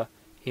influenza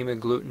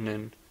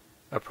hemagglutinin,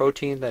 a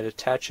protein that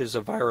attaches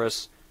a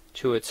virus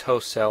to its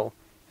host cell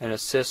and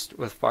assists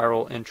with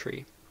viral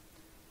entry.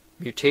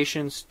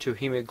 Mutations to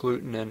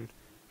hemagglutinin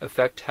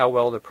affect how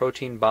well the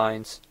protein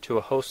binds to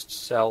a host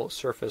cell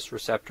surface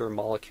receptor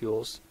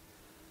molecules,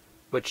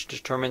 which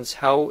determines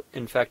how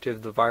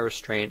infective the virus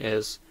strain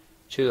is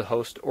to the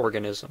host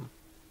organism.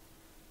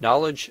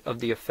 Knowledge of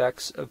the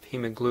effects of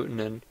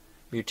hemagglutinin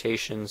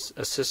mutations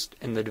assist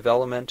in the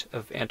development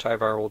of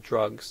antiviral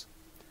drugs.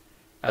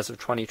 As of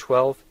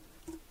 2012,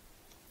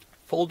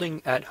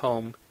 Folding at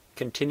Home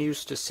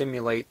continues to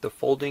simulate the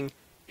folding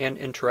and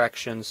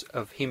interactions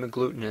of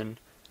hemagglutinin,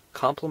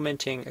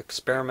 complementing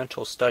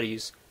experimental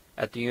studies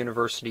at the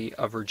University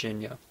of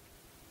Virginia.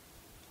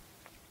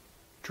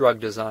 Drug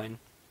design.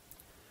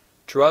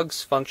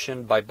 Drugs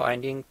function by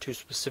binding to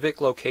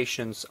specific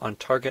locations on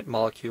target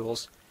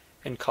molecules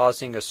and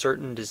causing a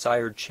certain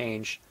desired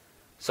change,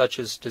 such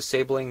as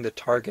disabling the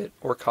target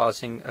or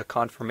causing a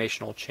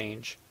conformational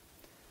change.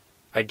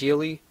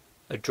 Ideally,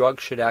 a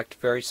drug should act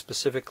very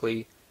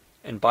specifically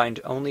and bind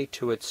only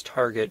to its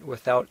target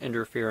without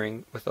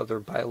interfering with other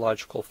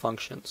biological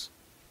functions.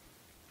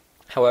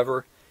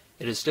 However,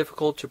 it is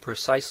difficult to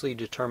precisely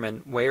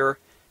determine where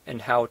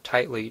and how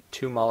tightly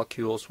two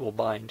molecules will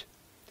bind.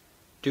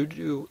 Due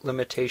to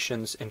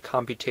limitations in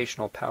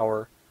computational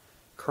power,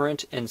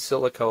 current in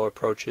silico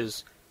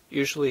approaches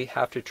usually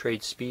have to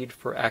trade speed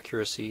for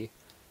accuracy,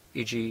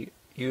 e.g.,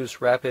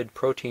 use rapid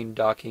protein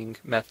docking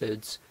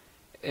methods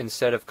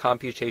instead of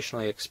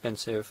computationally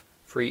expensive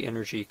free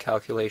energy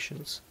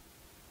calculations.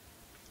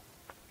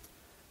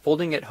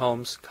 Folding at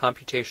Home's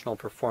computational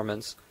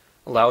performance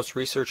allows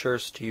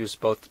researchers to use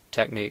both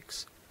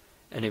techniques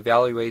and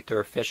evaluate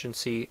their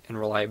efficiency and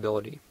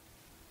reliability.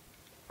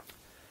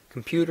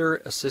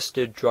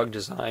 Computer-assisted drug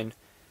design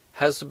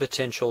has the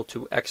potential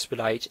to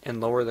expedite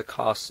and lower the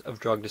costs of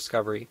drug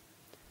discovery.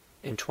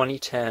 In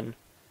 2010,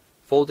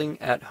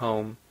 Folding at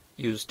Home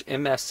used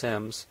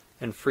MSMs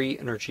and free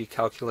energy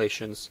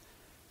calculations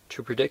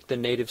to predict the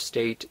native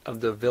state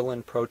of the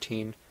villain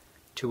protein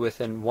to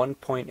within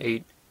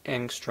 1.8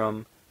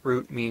 angstrom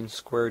root mean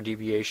square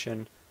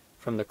deviation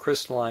from the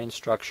crystalline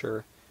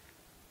structure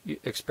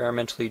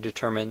experimentally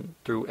determined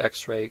through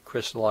X-ray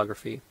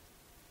crystallography.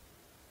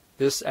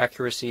 This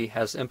accuracy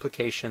has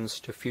implications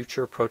to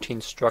future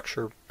protein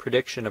structure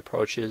prediction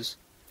approaches,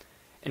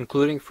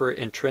 including for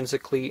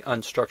intrinsically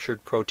unstructured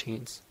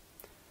proteins.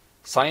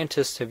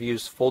 Scientists have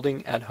used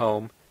Folding at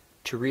Home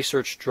to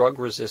research drug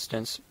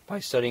resistance by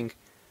studying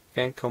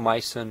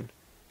vancomycin,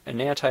 an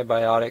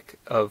antibiotic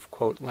of,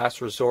 quote,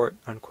 last resort,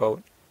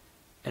 unquote,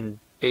 and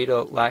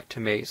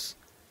beta-lactamase,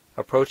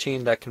 a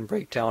protein that can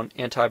break down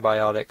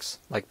antibiotics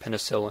like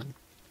penicillin.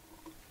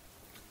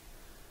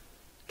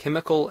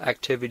 Chemical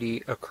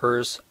activity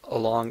occurs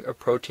along a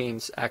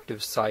protein's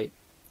active site.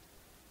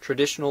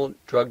 Traditional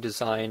drug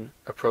design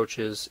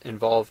approaches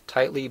involve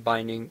tightly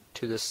binding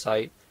to this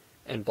site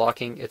and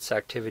blocking its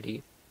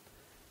activity,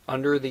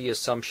 under the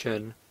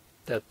assumption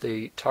that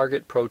the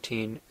target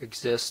protein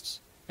exists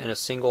in a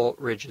single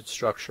rigid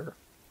structure.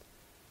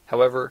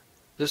 However,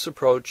 this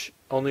approach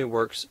only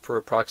works for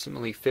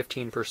approximately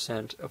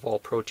 15% of all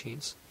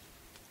proteins.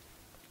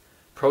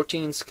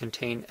 Proteins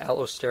contain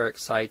allosteric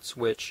sites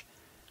which,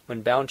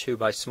 when bound to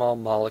by small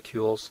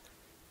molecules,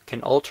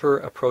 can alter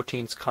a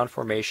protein's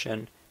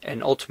conformation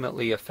and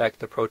ultimately affect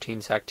the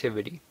protein's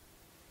activity.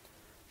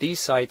 These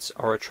sites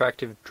are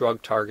attractive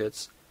drug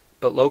targets,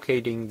 but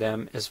locating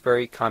them is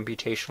very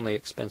computationally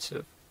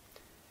expensive.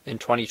 In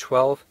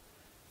 2012,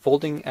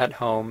 Folding at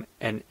Home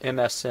and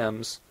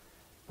MSMs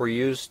were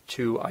used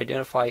to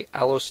identify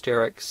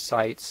allosteric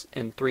sites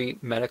in 3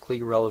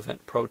 medically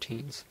relevant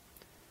proteins: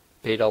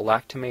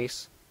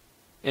 beta-lactamase,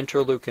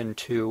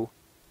 interleukin-2,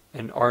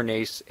 and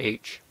RNase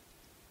H.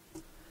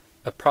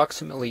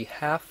 Approximately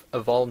half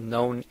of all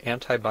known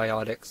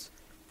antibiotics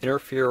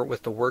interfere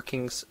with the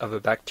workings of a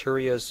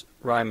bacteria's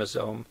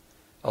ribosome,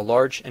 a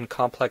large and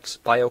complex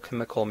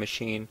biochemical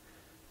machine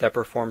that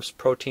performs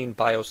protein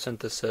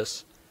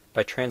biosynthesis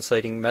by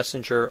translating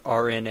messenger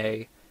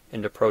RNA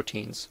into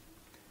proteins.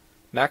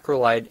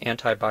 Macrolide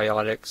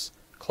antibiotics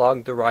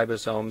clog the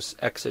ribosome's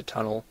exit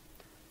tunnel,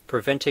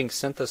 preventing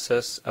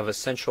synthesis of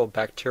essential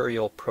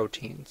bacterial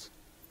proteins.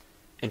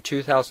 In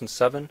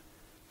 2007,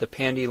 the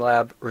Pandy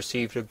Lab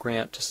received a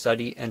grant to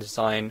study and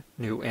design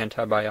new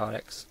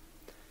antibiotics.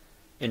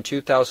 In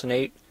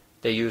 2008,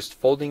 they used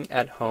Folding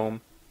at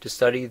Home to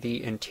study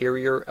the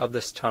interior of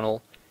this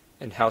tunnel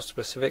and how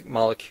specific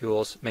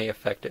molecules may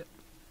affect it.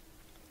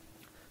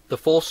 The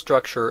full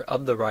structure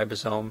of the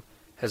ribosome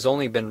has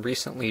only been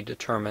recently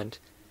determined,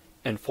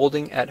 and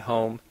Folding at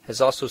Home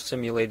has also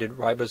simulated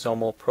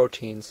ribosomal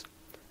proteins,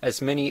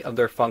 as many of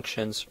their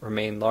functions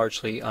remain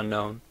largely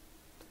unknown.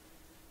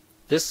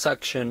 This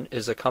section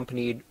is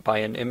accompanied by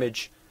an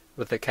image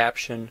with the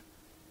caption,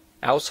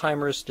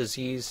 "Alzheimer's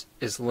disease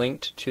is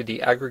linked to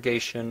the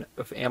aggregation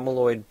of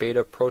amyloid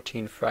beta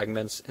protein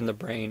fragments in the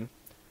brain,"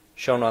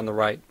 shown on the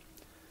right.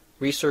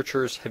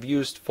 Researchers have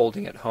used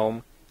Folding at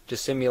Home to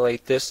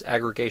simulate this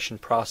aggregation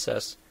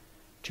process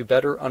to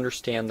better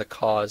understand the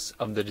cause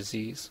of the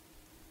disease.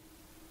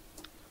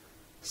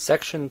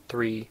 Section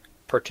 3.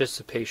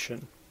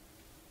 Participation.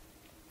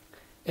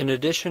 In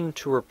addition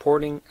to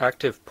reporting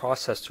active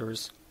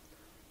processors,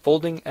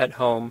 Folding at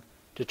Home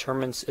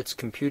determines its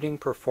computing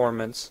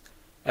performance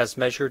as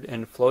measured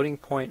in floating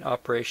point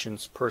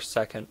operations per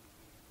second,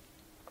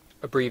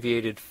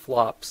 abbreviated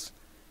FLOPS,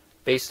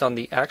 based on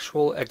the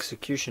actual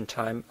execution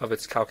time of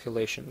its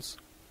calculations.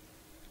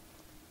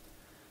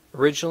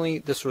 Originally,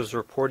 this was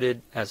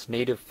reported as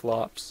native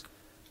FLOPS,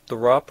 the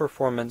raw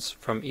performance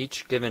from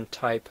each given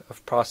type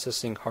of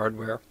processing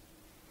hardware.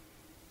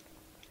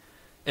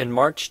 In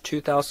March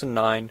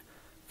 2009,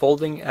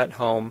 Folding at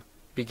Home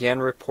began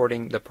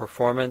reporting the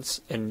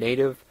performance in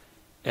native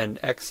and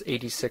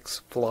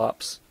x86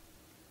 FLOPS,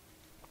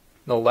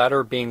 the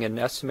latter being an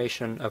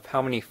estimation of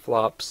how many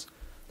flops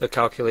the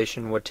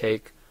calculation would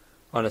take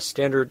on a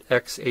standard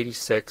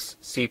x86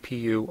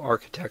 CPU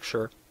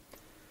architecture,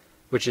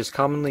 which is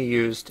commonly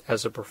used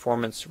as a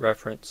performance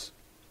reference.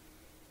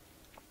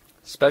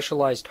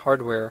 Specialized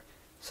hardware,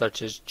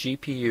 such as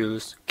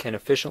GPUs, can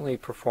efficiently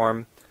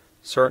perform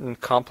certain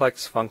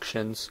complex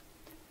functions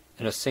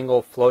in a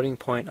single floating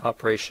point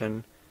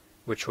operation,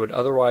 which would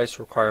otherwise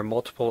require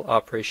multiple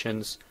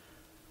operations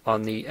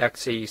on the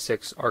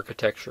x86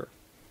 architecture.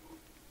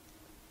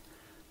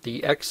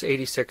 The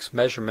x86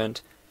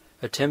 measurement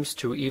attempts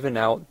to even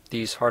out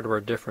these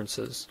hardware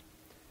differences.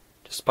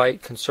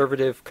 Despite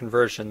conservative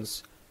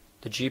conversions,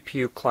 the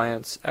GPU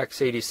client's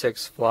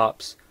x86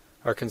 flops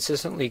are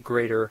consistently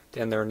greater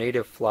than their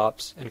native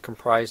flops and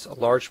comprise a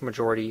large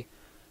majority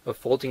of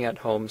Folding at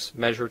Home's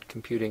measured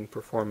computing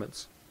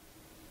performance.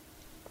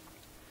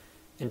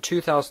 In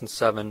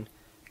 2007,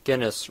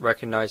 Guinness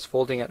recognized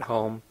Folding at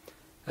Home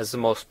as the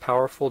most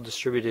powerful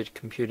distributed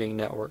computing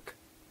network.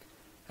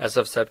 As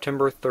of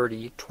September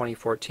 30,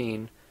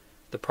 2014,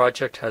 the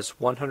project has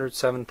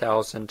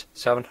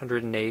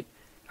 107,708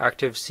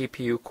 active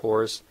CPU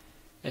cores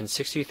and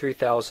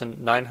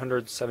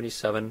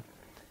 63,977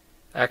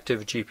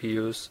 active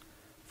GPUs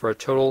for a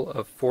total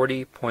of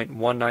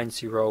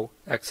 40.190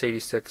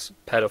 x86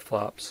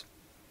 petaflops,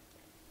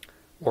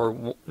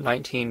 or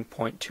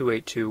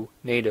 19.282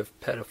 native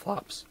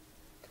petaflops.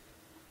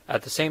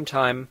 At the same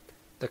time,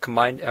 the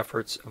combined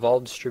efforts of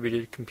all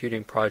distributed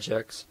computing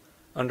projects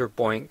under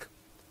BOINC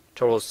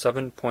totals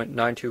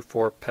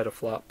 7.924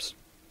 petaflops.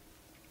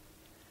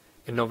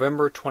 In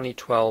November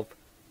 2012,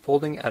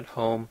 Folding at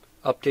Home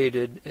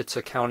updated its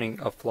accounting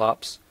of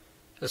flops,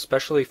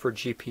 especially for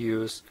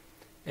GPUs,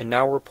 and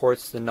now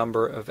reports the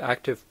number of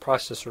active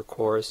processor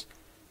cores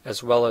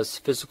as well as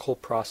physical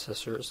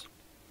processors.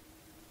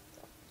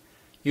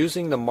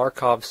 Using the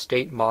Markov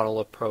state model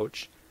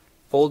approach,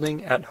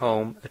 Folding at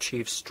Home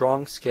achieves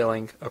strong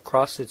scaling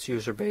across its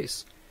user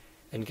base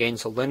and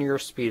gains a linear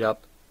speedup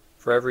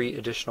for every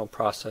additional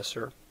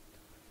processor.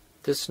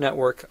 This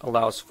network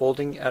allows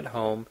Folding at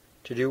Home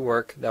to do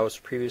work that was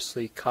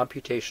previously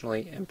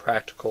computationally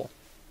impractical.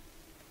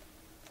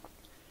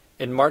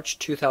 In March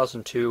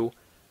 2002,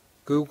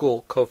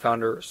 Google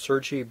co-founder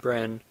Sergey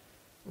Brin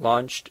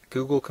launched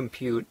Google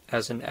Compute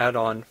as an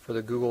add-on for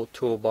the Google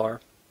toolbar.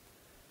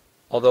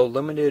 Although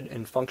limited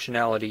in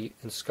functionality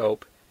and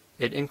scope,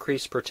 it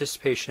increased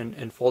participation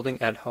in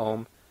folding at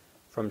home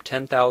from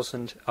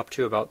 10,000 up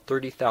to about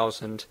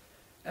 30,000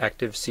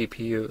 active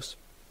CPUs.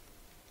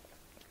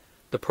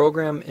 The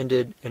program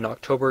ended in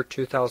October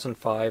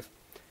 2005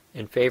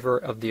 in favor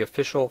of the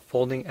official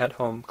Folding at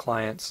Home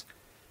clients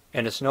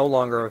and is no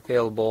longer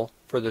available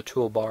for the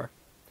toolbar.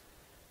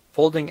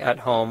 Folding at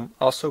Home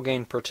also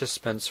gained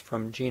participants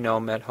from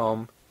Genome at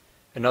Home,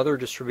 another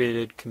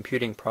distributed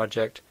computing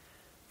project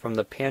from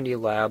the Pandy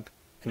Lab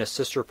and a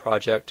sister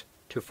project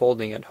to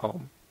Folding at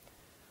Home.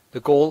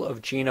 The goal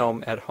of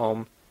Genome at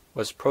Home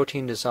was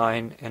protein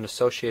design and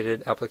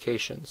associated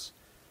applications.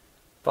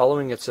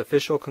 Following its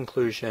official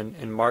conclusion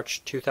in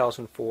March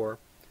 2004,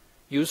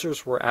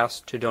 users were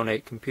asked to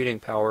donate computing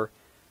power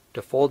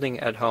to Folding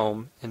at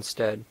Home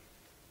instead.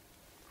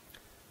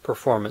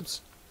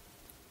 Performance.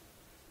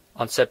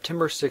 On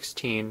September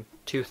 16,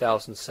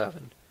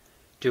 2007,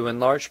 due in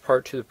large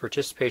part to the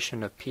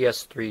participation of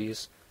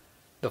PS3s,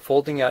 the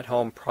Folding at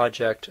Home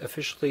project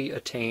officially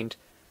attained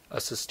a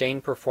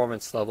sustained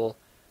performance level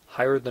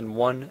higher than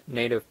 1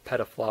 native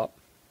petaflop,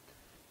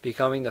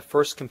 becoming the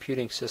first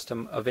computing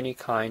system of any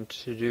kind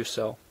to do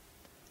so.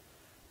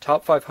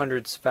 Top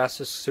 500's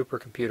fastest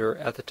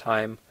supercomputer at the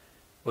time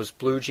was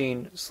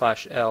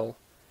BlueGene/L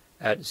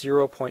at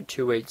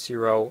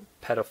 0.280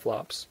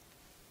 petaflops.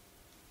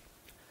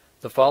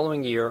 The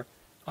following year,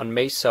 on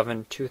May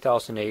 7,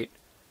 2008,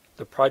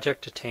 the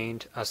project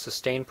attained a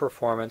sustained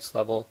performance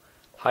level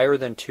higher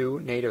than 2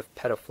 native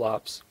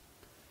petaflops,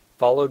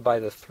 followed by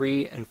the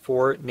 3 and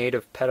 4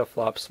 native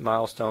petaflops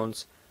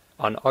milestones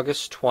on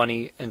August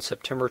 20 and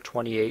September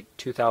 28,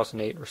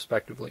 2008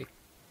 respectively.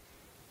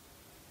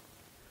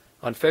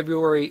 On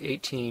February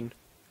 18,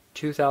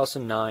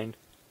 2009,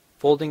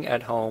 Folding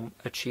at Home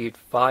achieved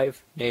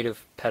 5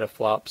 native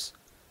petaflops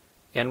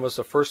and was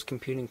the first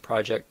computing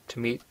project to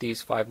meet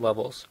these 5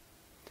 levels.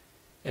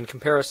 In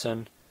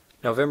comparison,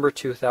 November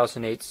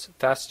 2008's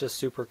fastest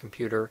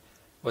supercomputer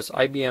was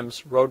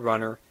IBM's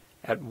Roadrunner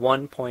at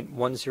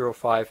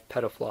 1.105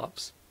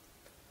 petaflops.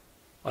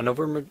 On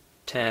November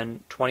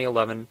 10,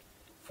 2011,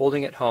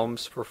 Folding at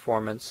Home's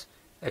performance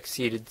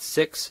exceeded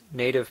 6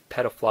 native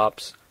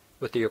petaflops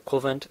with the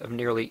equivalent of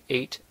nearly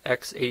 8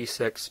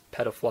 x86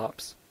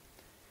 petaflops.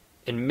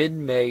 In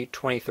mid-May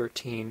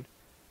 2013,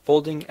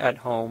 Folding at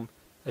Home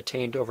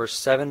attained over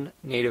 7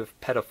 native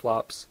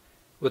petaflops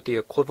with the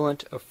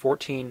equivalent of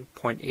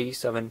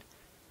 14.87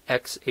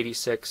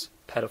 x86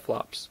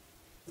 petaflops.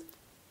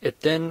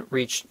 It then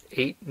reached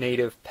 8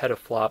 native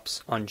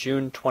petaflops on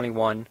June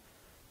 21,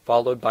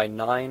 followed by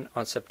 9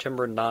 on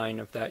September 9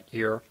 of that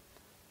year,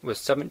 with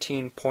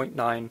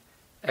 17.9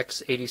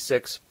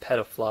 x86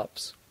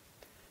 petaflops.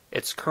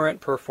 Its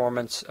current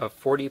performance of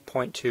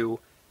 40.2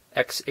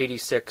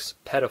 x86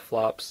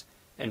 petaflops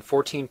and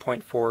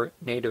 14.4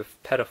 native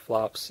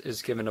petaflops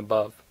is given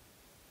above.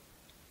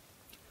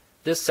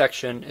 This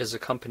section is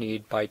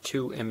accompanied by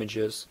 2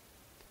 images.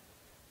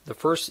 The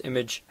first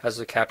image has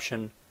the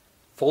caption,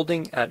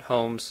 Folding at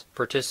Home's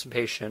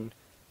participation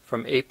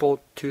from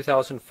April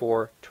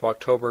 2004 to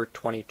October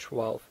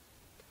 2012.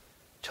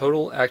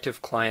 Total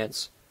active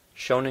clients,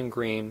 shown in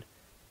green,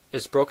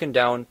 is broken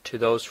down to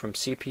those from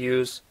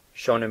CPUs,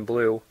 shown in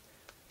blue,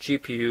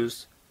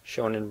 GPUs,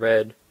 shown in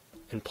red,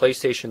 and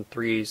PlayStation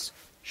 3s,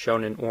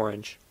 shown in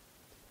orange.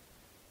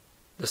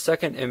 The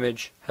second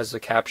image has the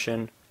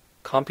caption,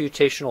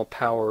 Computational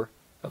Power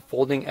of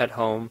Folding at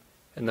Home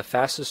and the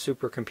Fastest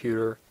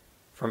Supercomputer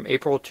from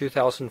April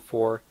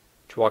 2004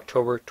 to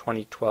October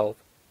 2012.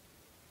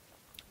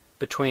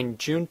 Between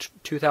June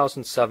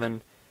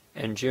 2007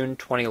 and June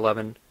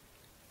 2011,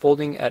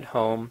 Folding at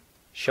Home,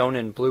 shown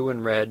in blue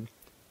and red,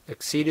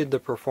 exceeded the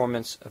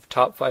performance of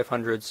Top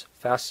 500's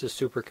fastest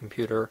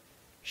supercomputer,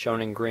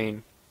 shown in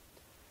green.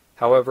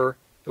 However,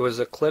 it was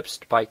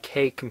eclipsed by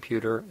K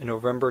Computer in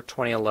November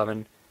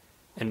 2011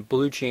 and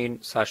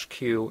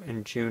BlueGene/Q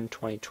in June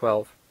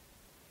 2012.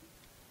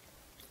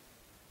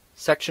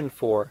 Section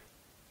 4.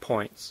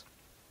 Points.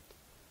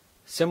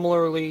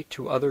 Similarly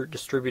to other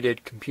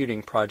distributed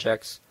computing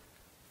projects,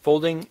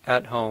 Folding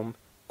at Home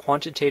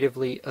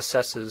quantitatively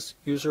assesses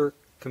user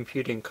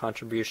computing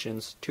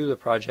contributions to the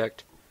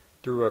project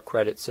through a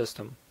credit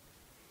system.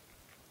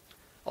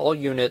 All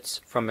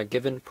units from a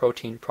given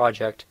protein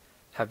project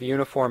have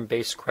uniform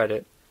base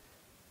credit,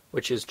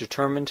 which is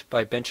determined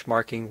by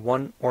benchmarking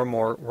 1 or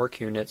more work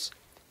units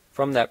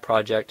from that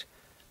project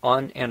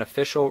on an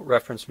official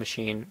reference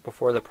machine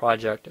before the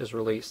project is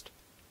released.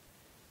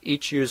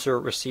 Each user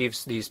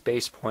receives these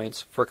base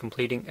points for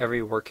completing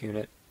every work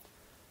unit,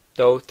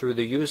 though through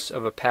the use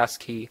of a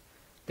passkey,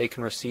 they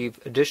can receive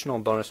additional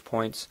bonus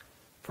points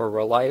for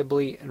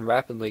reliably and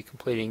rapidly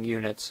completing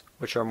units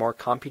which are more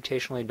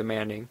computationally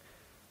demanding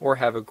or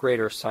have a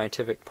greater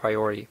scientific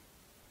priority.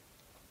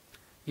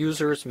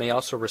 Users may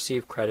also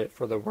receive credit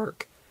for the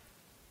work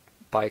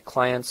by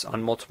clients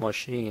on multiple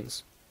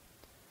machines.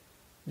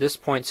 This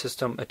point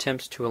system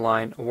attempts to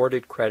align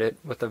awarded credit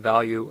with the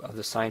value of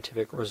the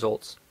scientific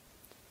results.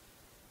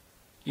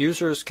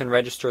 Users can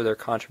register their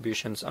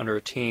contributions under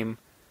a team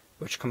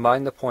which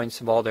combine the points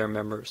of all their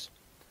members.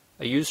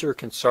 A user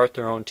can start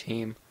their own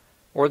team,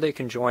 or they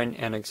can join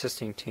an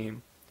existing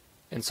team.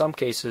 In some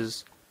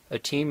cases, a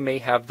team may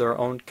have their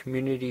own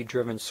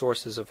community-driven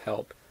sources of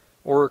help,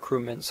 or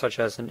recruitment such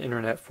as an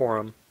internet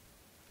forum.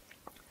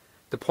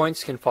 The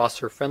points can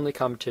foster friendly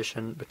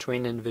competition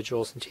between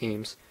individuals and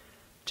teams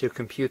to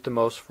compute the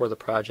most for the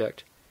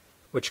project,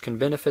 which can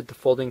benefit the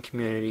folding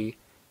community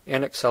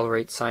and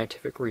accelerate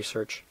scientific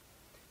research.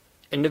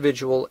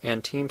 Individual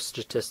and team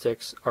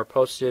statistics are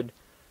posted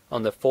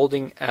on the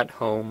Folding at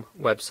Home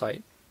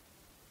website.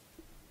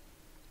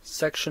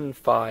 Section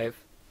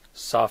 5.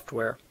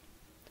 Software.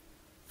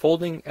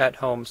 Folding at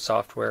Home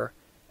software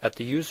at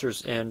the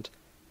user's end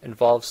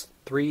involves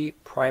three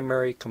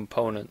primary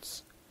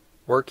components: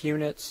 work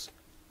units,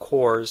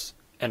 cores,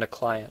 and a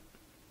client.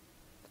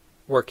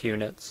 Work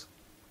units.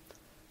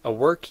 A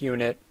work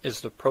unit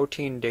is the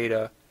protein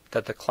data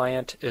that the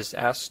client is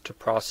asked to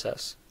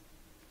process.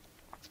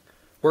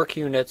 Work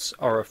units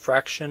are a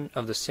fraction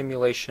of the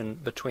simulation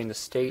between the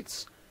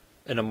states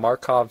in a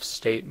Markov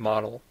state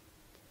model.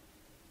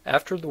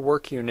 After the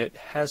work unit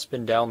has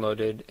been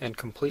downloaded and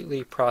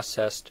completely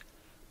processed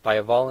by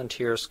a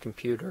volunteer's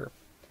computer,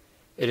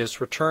 it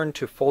is returned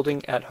to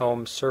Folding at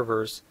Home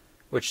servers,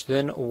 which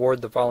then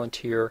award the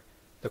volunteer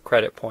the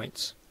credit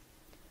points.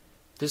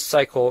 This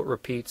cycle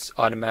repeats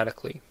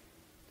automatically.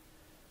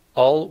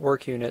 All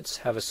work units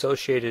have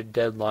associated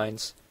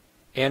deadlines,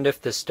 and if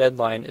this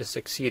deadline is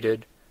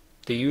exceeded,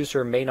 the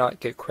user may not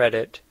get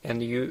credit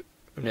and the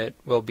unit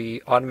will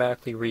be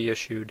automatically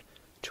reissued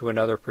to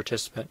another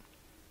participant.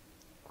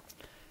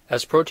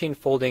 As protein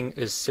folding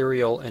is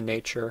serial in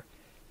nature,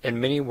 and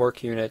many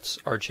work units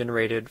are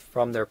generated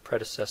from their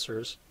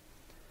predecessors,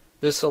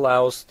 this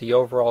allows the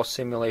overall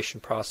simulation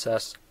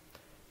process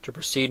to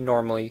proceed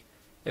normally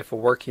if a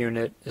work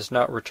unit is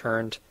not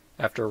returned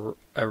after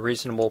a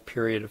reasonable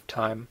period of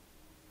time.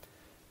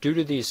 Due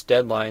to these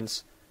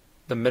deadlines,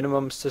 the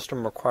minimum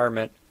system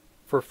requirement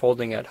for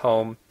Folding at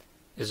Home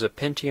is a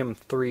Pentium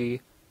 3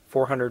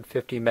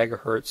 450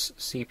 MHz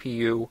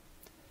CPU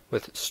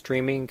with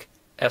streaming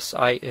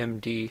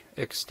SIMD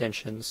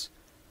extensions,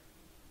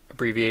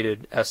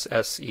 abbreviated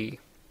SSE.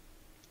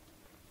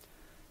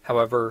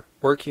 However,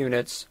 work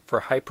units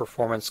for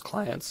high-performance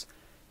clients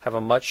have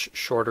a much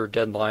shorter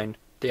deadline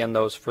than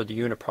those for the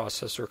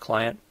uniprocessor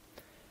client,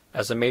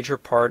 as a major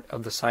part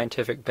of the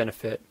scientific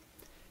benefit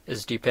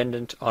is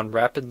dependent on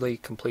rapidly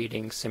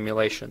completing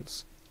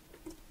simulations.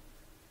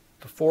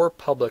 Before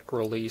public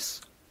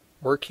release,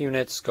 work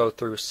units go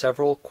through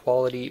several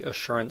quality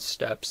assurance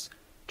steps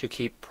to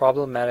keep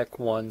problematic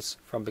ones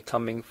from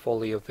becoming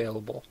fully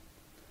available.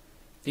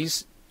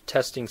 These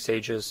testing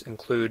stages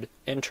include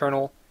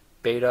internal,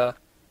 beta,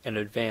 and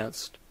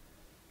advanced,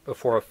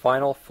 before a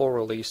final full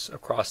release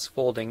across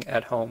Folding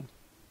at Home.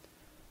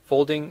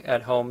 Folding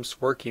at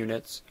Home's work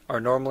units are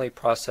normally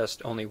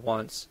processed only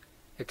once,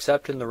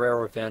 except in the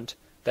rare event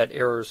that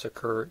errors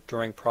occur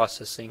during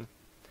processing.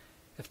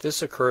 If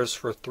this occurs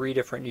for 3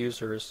 different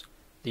users,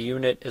 the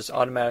unit is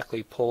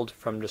automatically pulled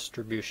from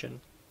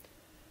distribution.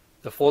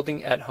 The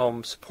Folding at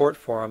Home support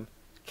forum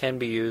can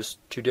be used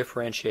to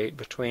differentiate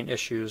between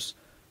issues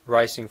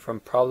arising from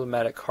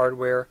problematic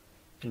hardware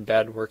and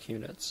bad work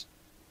units.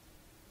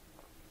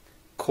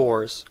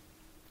 Cores.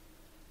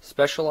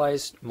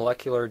 Specialized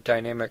molecular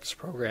dynamics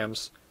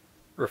programs,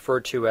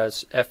 referred to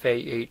as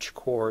FAH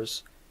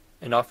cores,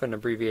 and often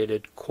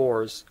abbreviated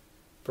cores,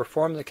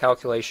 perform the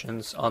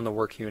calculations on the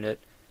work unit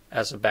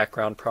as a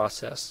background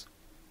process.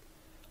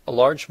 A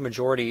large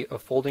majority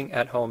of Folding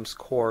at Home's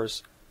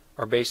cores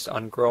are based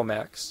on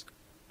GROMACS,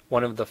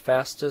 one of the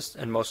fastest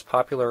and most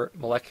popular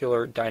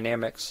molecular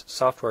dynamics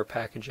software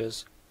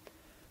packages,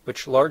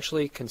 which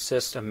largely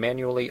consists of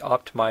manually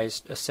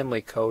optimized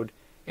assembly code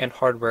and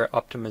hardware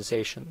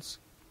optimizations.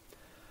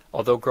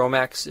 Although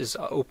GROMACS is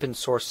open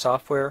source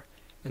software,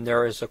 and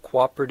there is a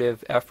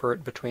cooperative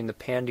effort between the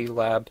Pandy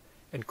Lab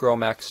and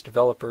GROMACS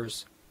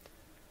developers,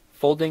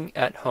 Folding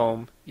at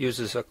Home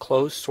uses a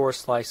closed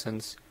source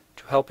license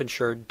to help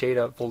ensure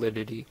data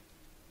validity.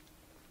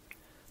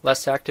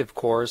 Less active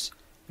cores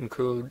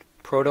include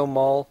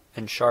Protomol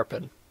and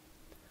Sharpen.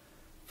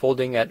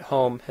 Folding at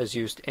Home has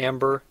used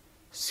Amber,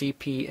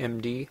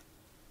 CPMD,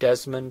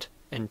 Desmond,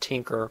 and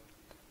Tinker,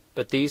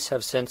 but these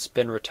have since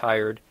been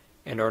retired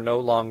and are no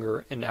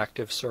longer in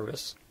active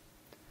service.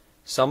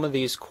 Some of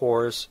these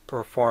cores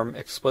perform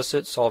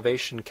explicit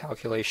solvation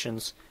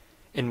calculations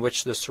in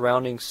which the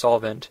surrounding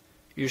solvent,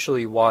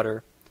 usually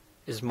water,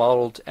 is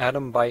modeled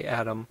atom by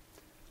atom,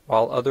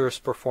 while others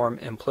perform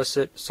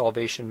implicit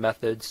solvation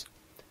methods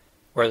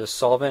where the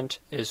solvent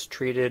is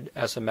treated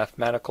as a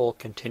mathematical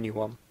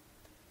continuum.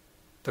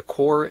 The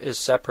core is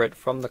separate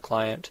from the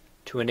client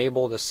to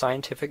enable the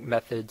scientific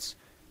methods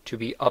to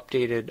be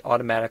updated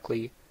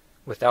automatically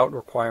without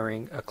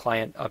requiring a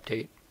client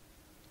update.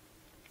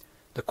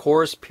 The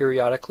cores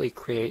periodically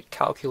create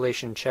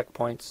calculation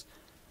checkpoints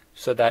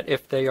so that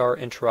if they are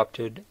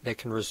interrupted, they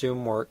can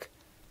resume work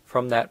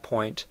from that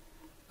point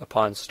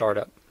upon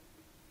startup.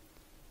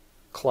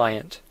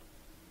 Client.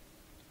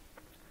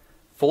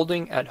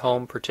 Folding at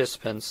Home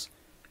participants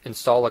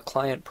install a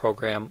client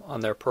program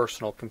on their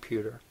personal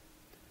computer.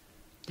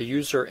 The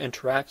user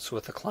interacts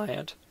with the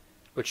client,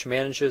 which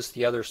manages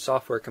the other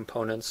software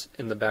components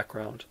in the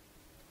background.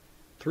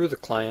 Through the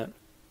client,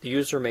 the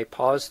user may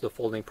pause the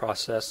folding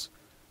process,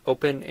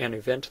 open an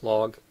event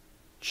log,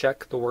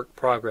 check the work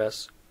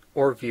progress,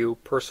 or view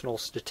personal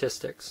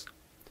statistics.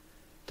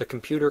 The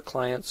computer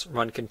clients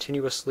run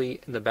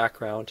continuously in the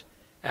background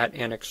at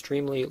an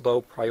extremely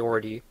low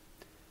priority,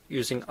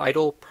 using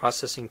idle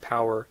processing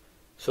power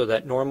so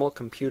that normal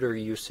computer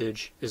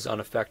usage is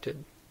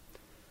unaffected.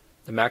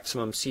 The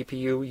maximum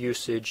CPU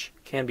usage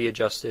can be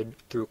adjusted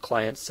through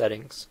client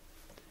settings.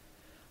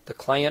 The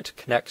client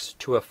connects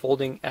to a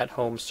folding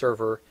at-home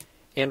server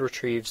and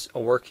retrieves a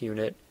work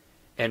unit,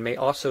 and may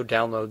also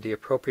download the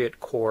appropriate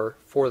core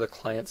for the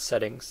client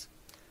settings,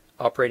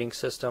 operating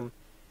system,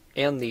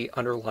 and the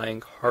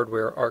underlying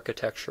hardware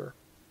architecture.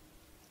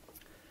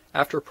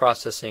 After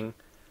processing,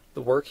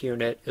 the work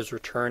unit is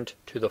returned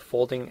to the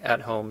folding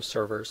at-home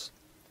servers.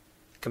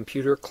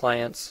 Computer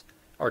clients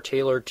are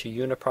tailored to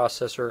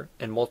uniprocessor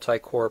and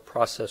multi-core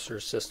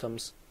processor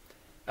systems,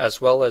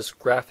 as well as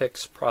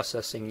graphics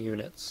processing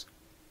units.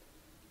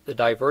 The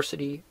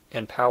diversity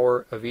and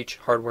power of each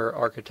hardware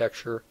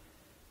architecture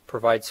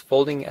provides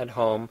folding at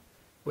home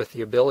with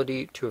the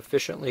ability to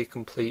efficiently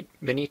complete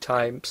many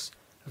types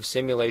of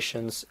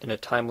simulations in a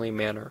timely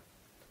manner,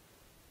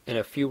 in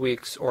a few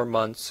weeks or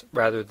months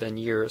rather than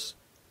years,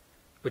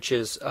 which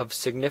is of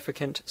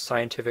significant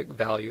scientific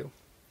value.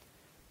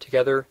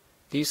 Together,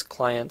 these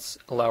clients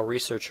allow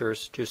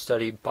researchers to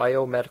study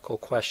biomedical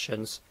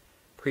questions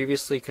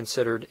previously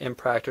considered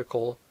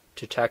impractical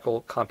to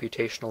tackle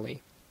computationally.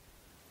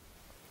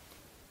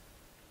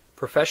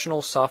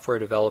 Professional software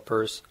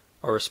developers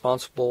are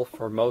responsible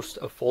for most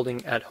of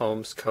Folding at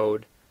Home's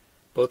code,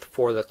 both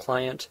for the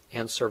client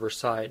and server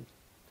side.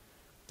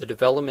 The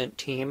development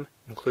team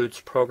includes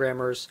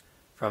programmers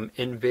from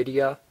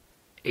NVIDIA,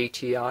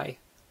 ATI,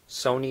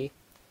 Sony,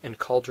 and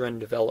Cauldron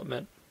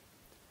Development.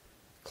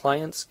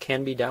 Clients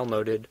can be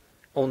downloaded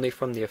only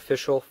from the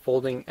official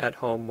Folding at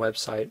Home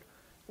website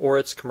or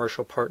its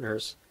commercial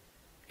partners,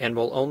 and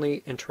will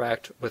only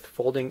interact with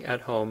Folding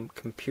at Home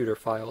computer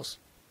files.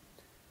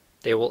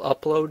 They will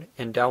upload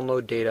and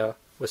download data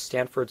with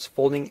Stanford's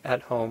Folding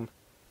at Home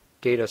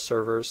data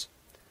servers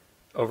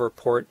over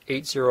port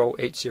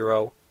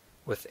 8080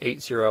 with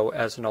 80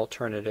 as an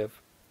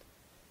alternative,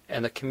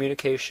 and the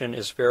communication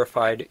is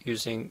verified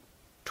using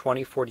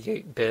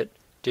 2048-bit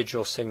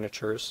digital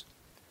signatures.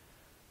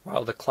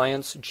 While the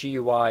client's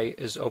GUI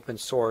is open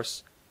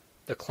source,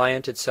 the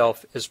client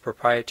itself is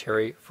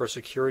proprietary for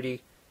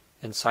security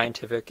and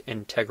scientific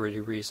integrity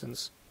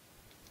reasons.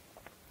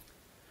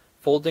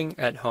 Folding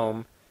at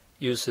Home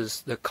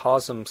uses the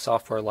COSM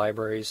software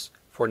libraries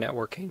for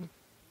networking.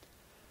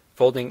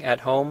 Folding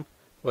at Home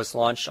was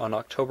launched on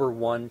October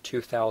 1,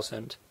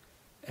 2000,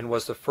 and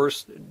was the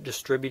first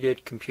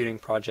distributed computing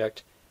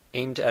project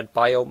aimed at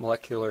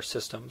biomolecular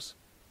systems.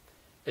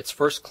 Its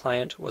first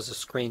client was a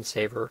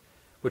screensaver,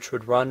 which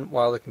would run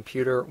while the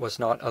computer was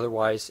not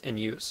otherwise in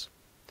use.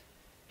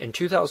 In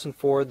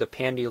 2004, the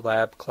Pandy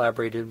Lab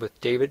collaborated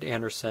with David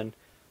Anderson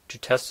to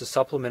test a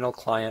supplemental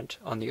client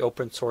on the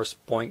open-source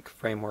BOINC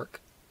framework.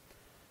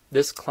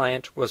 This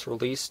client was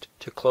released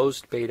to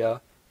closed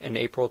beta in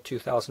April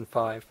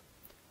 2005.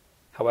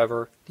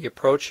 However, the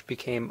approach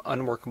became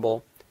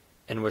unworkable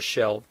and was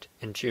shelved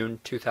in June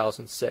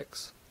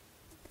 2006.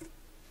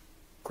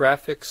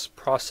 Graphics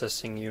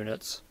processing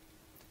units.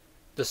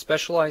 The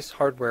specialized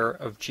hardware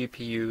of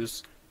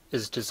GPUs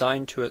is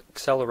designed to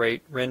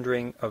accelerate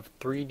rendering of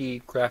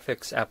 3D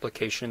graphics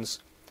applications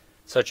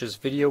such as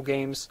video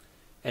games,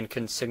 and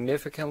can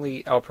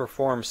significantly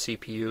outperform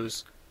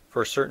CPUs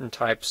for certain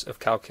types of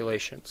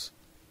calculations.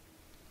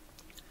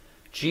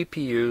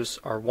 GPUs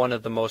are one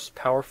of the most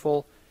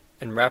powerful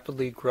and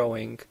rapidly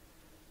growing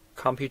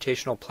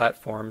computational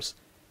platforms,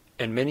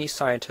 and many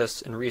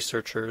scientists and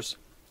researchers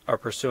are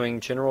pursuing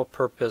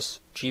general-purpose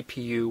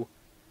GPU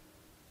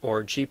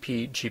or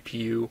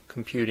GPGPU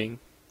computing.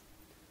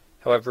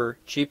 However,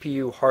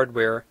 GPU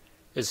hardware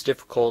is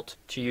difficult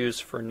to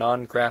use for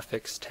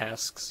non-graphics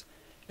tasks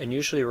and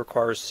usually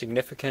requires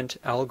significant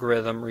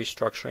algorithm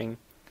restructuring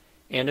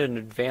and an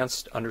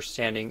advanced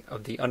understanding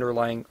of the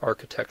underlying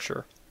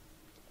architecture.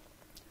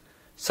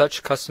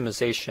 Such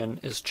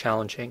customization is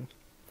challenging,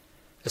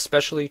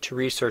 especially to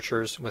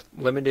researchers with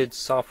limited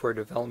software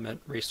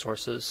development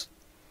resources.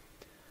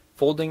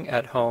 Folding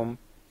at Home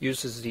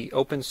uses the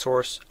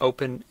open-source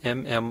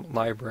OpenMM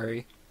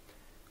library,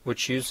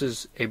 which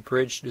uses a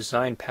bridge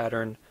design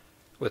pattern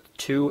with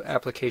two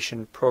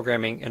application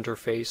programming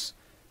interface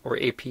or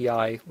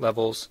API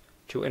levels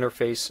to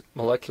interface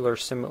molecular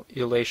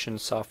simulation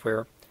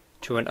software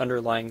to an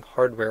underlying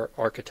hardware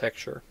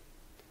architecture.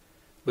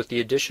 With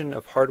the addition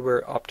of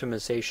hardware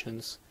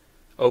optimizations,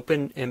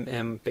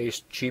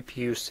 OpenMM-based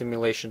GPU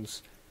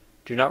simulations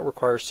do not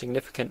require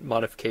significant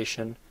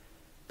modification,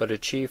 but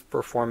achieve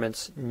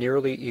performance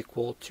nearly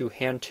equal to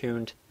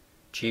hand-tuned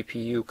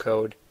GPU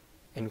code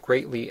and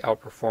greatly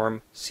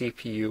outperform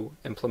CPU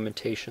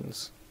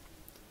implementations.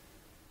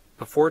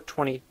 Before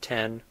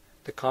 2010,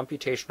 the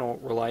computational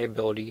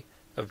reliability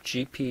of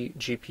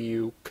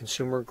GPU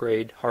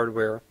consumer-grade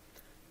hardware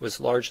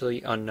was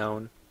largely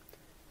unknown,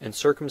 and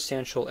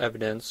circumstantial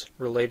evidence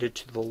related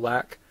to the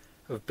lack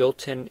of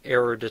built-in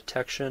error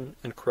detection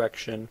and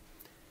correction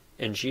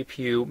in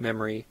GPU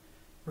memory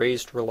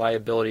raised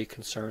reliability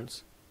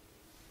concerns.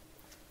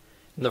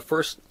 In the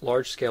first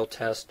large-scale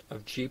test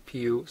of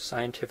GPU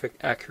scientific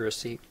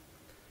accuracy,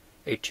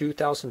 a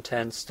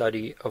 2010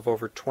 study of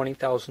over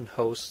 20,000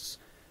 hosts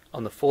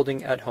on the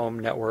Folding at Home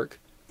network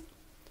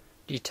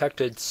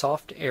detected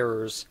soft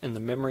errors in the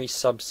memory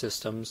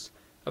subsystems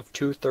of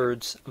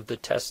 2/3 of the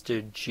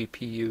tested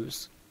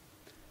GPUs.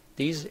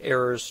 These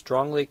errors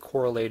strongly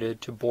correlated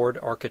to board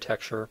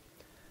architecture,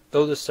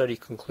 though the study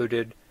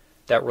concluded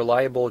that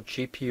reliable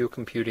GPU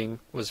computing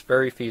was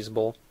very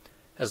feasible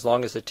as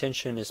long as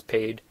attention is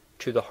paid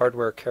to the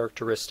hardware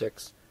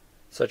characteristics,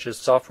 such as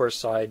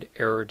software-side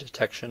error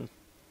detection.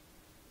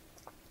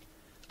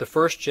 The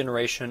first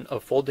generation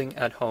of Folding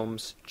at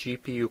Home's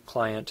GPU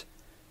client,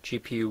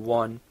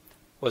 GPU-1,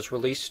 was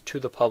released to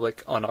the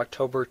public on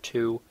October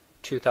 2,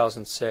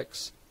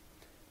 2006,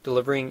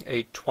 delivering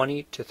a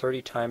 20 to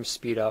 30 times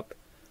speedup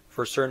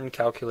for certain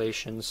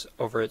calculations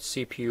over its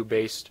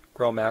CPU-based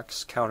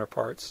GROMACS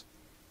counterparts.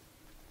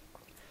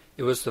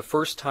 It was the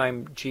first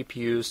time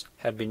GPUs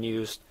had been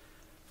used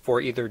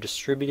for either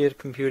distributed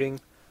computing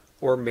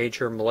or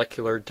major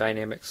molecular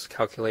dynamics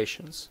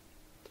calculations.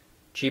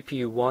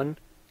 GPU-1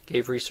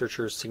 gave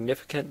researchers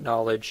significant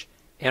knowledge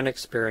and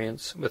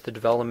experience with the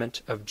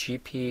development of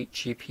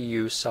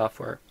GPU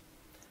software.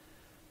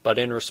 But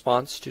in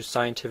response to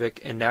scientific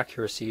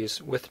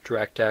inaccuracies with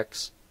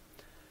DirectX,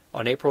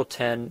 on April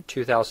 10,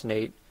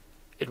 2008,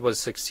 it was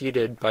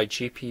succeeded by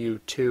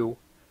GPU-2,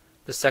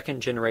 the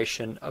second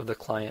generation of the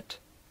client.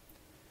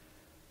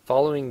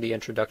 Following the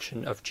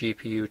introduction of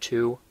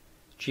GPU-2,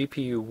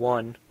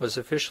 GPU-1 was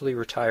officially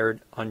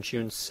retired on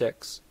June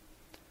 6.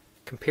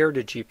 Compared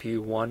to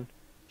GPU-1,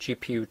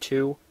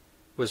 GPU-2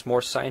 was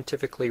more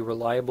scientifically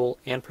reliable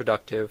and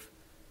productive,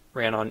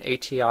 ran on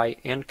ATI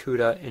and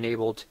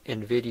CUDA-enabled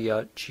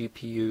NVIDIA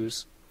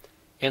GPUs,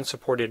 and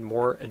supported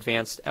more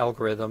advanced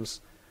algorithms,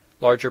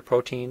 larger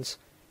proteins,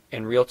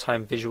 and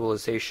real-time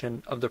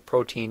visualization of the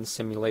protein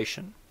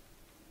simulation.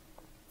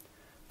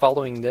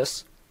 Following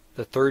this,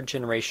 the third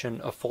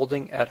generation of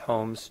Folding at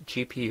Home's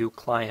GPU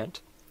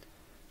client,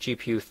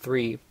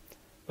 GPU-3,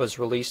 was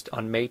released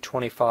on May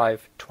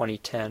 25,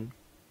 2010.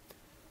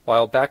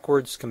 While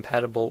backwards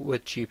compatible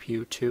with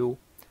GPU-2,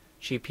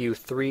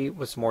 GPU-3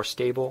 was more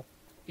stable,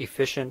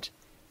 efficient,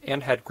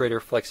 and had greater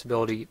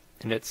flexibility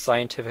in its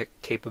scientific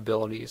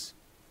capabilities,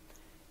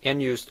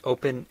 and used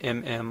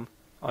OpenMM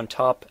on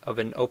top of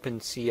an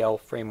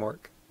OpenCL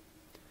framework.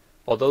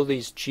 Although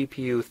these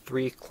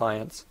GPU-3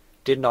 clients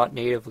did not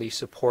natively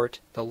support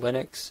the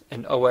Linux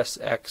and OS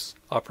X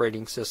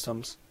operating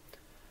systems,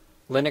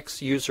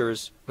 Linux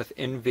users with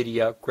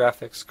NVIDIA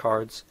graphics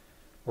cards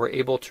were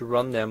able to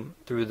run them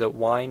through the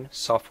Wine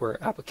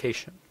software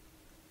application.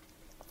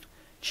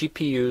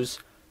 GPUs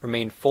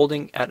remain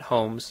Folding at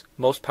Home's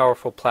most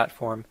powerful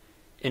platform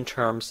in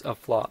terms of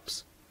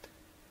flops.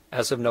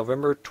 As of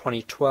November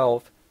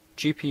 2012,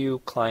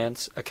 GPU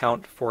clients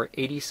account for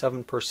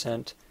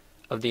 87%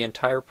 of the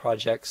entire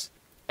project's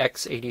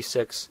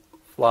x86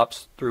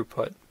 flops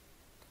throughput.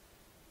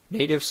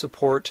 Native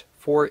support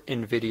for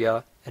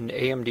NVIDIA and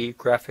AMD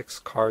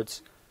graphics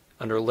cards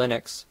under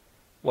Linux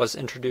was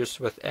introduced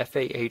with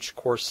FAH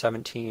Core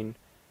 17,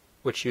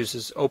 which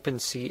uses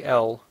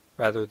OpenCL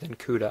rather than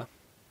CUDA.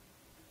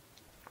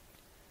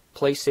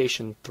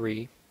 PlayStation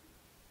 3.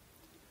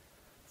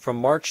 From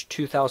March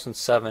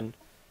 2007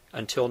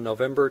 until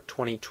November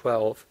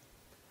 2012,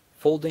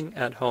 Folding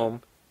at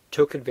Home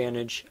took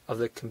advantage of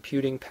the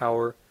computing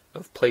power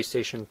of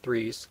PlayStation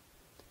 3s.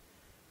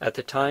 At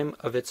the time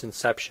of its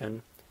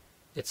inception,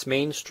 its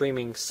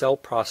mainstreaming cell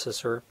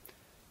processor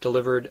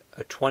delivered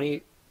a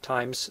 20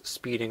 times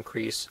speed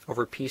increase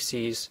over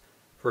PCs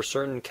for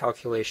certain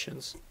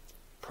calculations,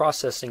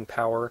 processing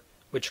power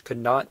which could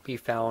not be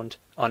found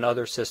on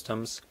other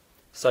systems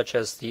such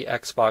as the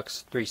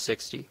Xbox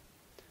 360.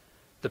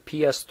 The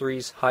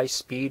PS3's high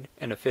speed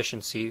and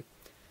efficiency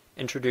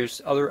introduced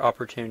other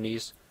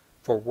opportunities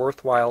for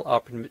worthwhile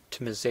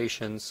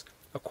optimizations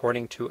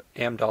according to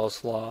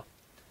Amdahl's law,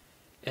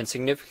 and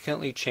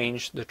significantly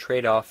changed the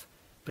trade-off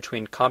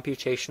between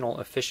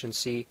computational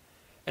efficiency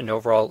and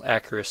overall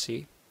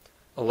accuracy,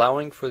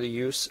 allowing for the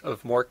use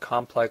of more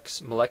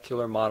complex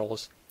molecular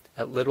models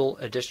at little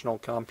additional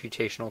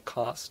computational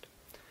cost.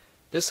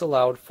 This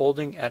allowed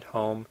Folding at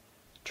Home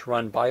to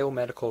run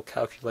biomedical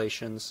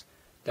calculations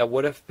that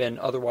would have been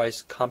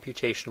otherwise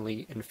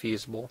computationally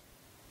infeasible.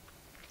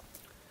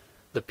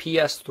 The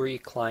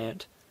PS3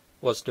 client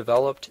was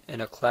developed in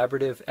a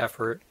collaborative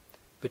effort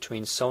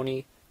between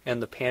Sony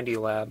and the Pandy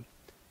Lab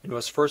and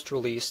was first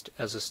released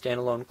as a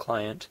standalone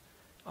client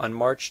on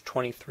March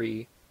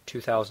 23,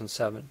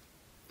 2007.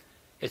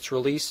 Its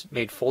release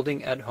made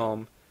Folding at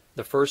Home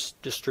the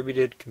first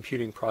distributed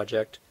computing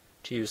project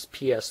to use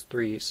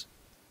PS3s.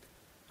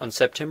 On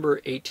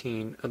September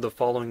 18 of the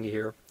following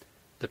year,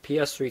 the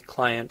PS3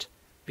 client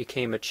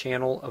became a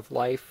channel of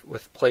life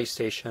with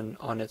PlayStation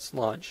on its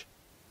launch.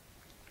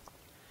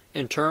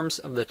 In terms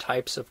of the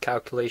types of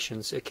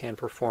calculations it can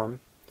perform,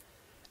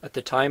 at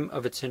the time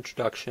of its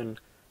introduction,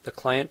 the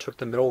client took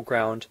the middle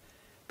ground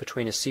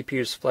between a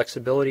CPU's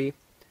flexibility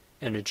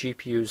and a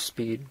GPU's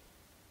speed.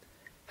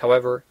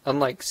 However,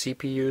 unlike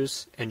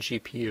CPUs and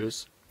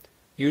GPUs,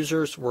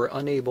 users were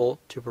unable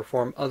to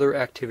perform other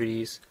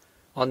activities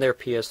on their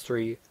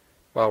PS3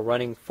 while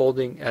running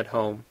folding at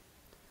home.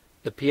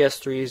 The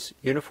PS3's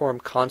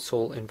uniform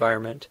console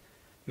environment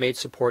made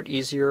support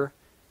easier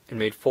and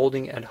made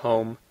folding at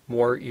home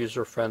more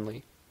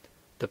user-friendly.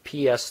 The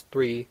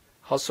PS3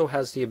 also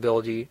has the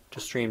ability to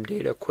stream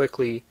data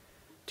quickly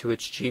to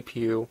its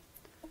GPU,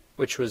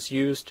 which was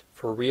used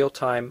for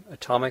real-time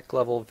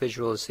atomic-level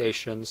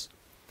visualizations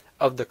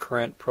of the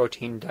current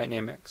protein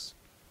dynamics.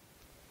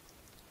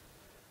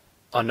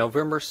 On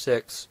November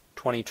 6,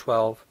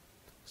 2012,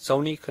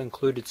 Sony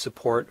concluded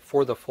support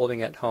for the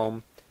folding at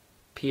home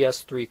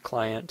PS3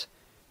 client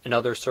and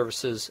other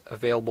services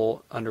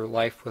available under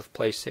Life with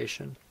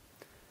PlayStation.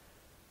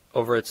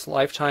 Over its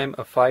lifetime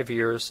of 5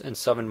 years and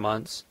 7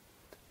 months,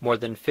 more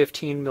than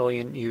 15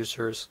 million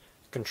users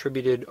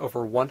contributed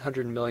over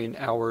 100 million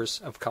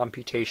hours of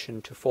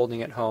computation to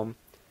folding at home,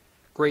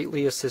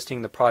 greatly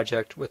assisting the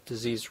project with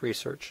disease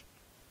research.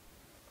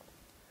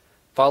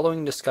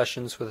 Following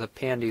discussions with a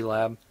Pandy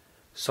lab,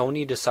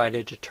 Sony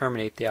decided to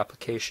terminate the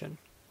application.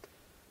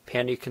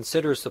 Pandy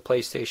considers the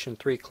PlayStation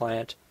 3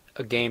 client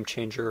a game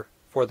changer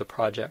for the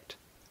project.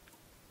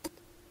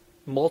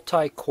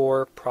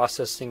 Multi-core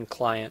processing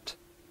client.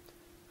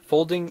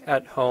 Folding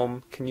at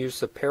home can use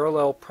the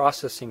parallel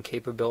processing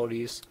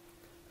capabilities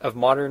of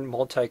modern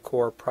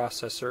multi-core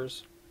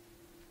processors.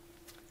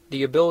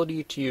 The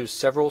ability to use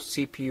several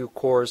CPU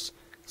cores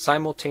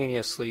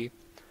simultaneously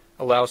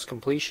allows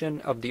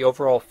completion of the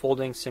overall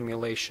folding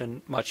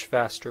simulation much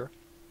faster.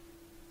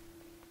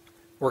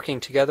 Working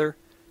together,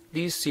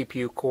 these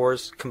CPU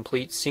cores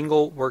complete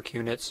single work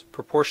units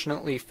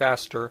proportionately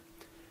faster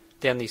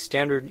than the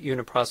standard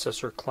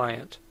uniprocessor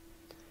client.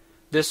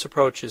 This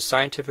approach is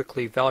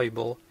scientifically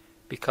valuable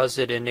because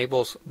it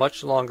enables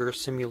much longer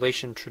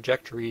simulation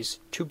trajectories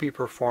to be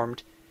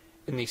performed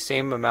in the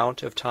same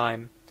amount of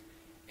time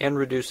and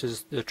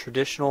reduces the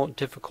traditional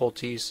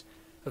difficulties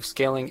of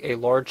scaling a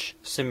large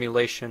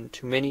simulation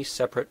to many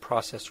separate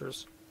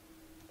processors.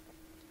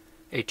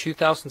 A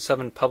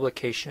 2007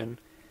 publication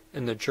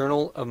in the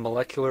Journal of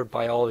Molecular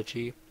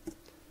Biology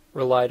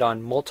relied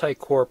on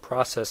multi-core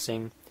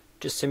processing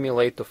to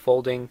simulate the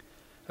folding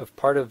of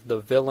part of the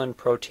villain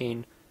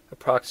protein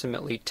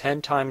approximately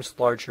 10 times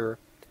larger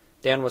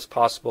than was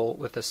possible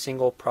with a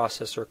single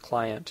processor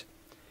client,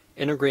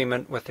 in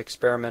agreement with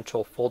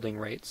experimental folding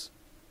rates.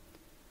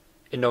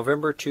 In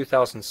November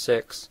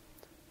 2006,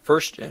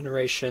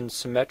 first-generation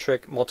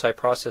symmetric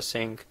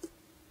multiprocessing,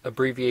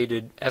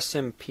 abbreviated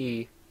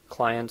SMP,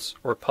 clients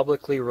were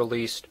publicly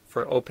released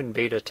for open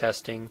beta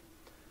testing,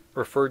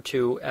 referred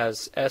to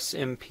as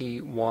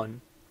SMP-1.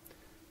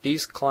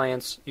 These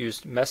clients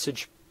used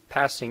message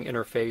passing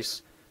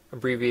interface,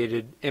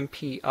 abbreviated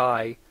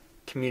MPI,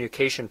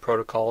 communication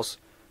protocols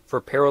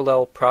for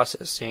parallel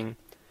processing,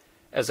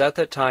 as at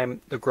that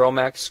time the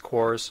GROMACS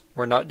cores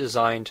were not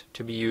designed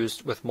to be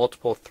used with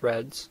multiple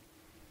threads.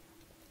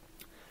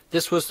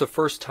 This was the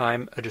first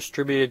time a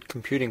distributed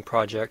computing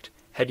project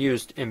had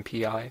used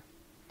MPI.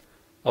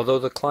 Although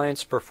the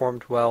clients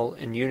performed well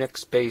in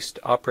Unix-based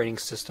operating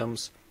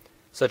systems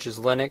such as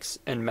Linux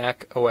and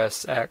Mac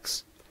OS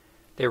X,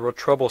 they were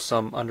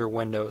troublesome under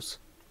Windows.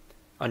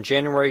 On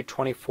January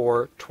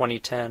 24,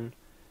 2010,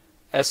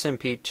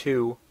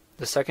 SMP2,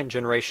 the second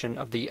generation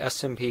of the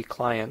SMP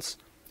clients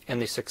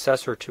and the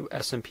successor to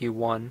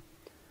SMP1,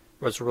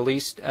 was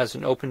released as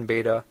an open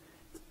beta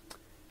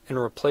and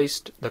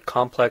replaced the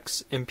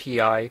complex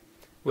MPI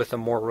with a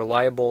more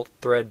reliable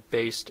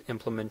thread-based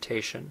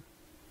implementation.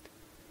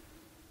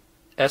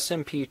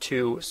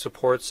 SMP2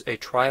 supports a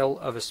trial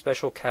of a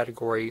special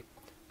category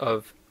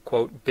of,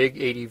 quote,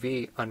 big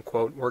ADV,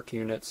 unquote, work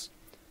units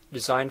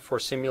designed for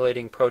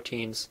simulating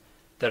proteins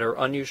that are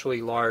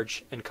unusually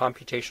large and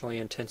computationally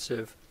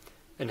intensive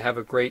and have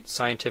a great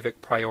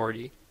scientific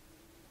priority.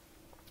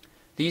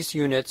 These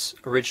units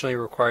originally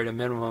required a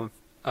minimum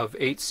of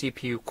 8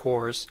 CPU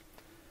cores,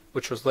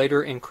 which was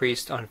later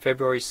increased on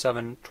February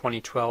 7,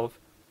 2012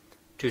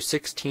 to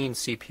 16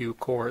 CPU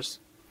cores.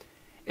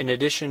 In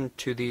addition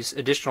to these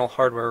additional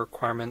hardware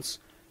requirements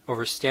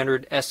over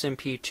standard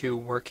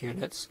SMP2 work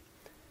units,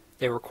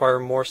 they require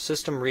more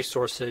system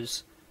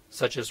resources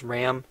such as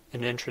RAM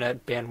and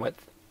internet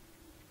bandwidth.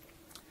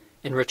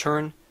 In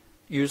return,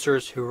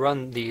 users who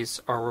run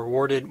these are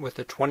rewarded with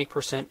a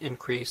 20%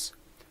 increase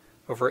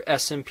over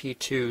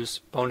SMP2's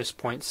bonus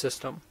point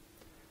system.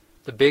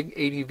 The big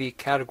ADV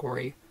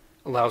category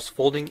allows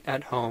folding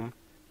at home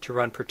to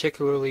run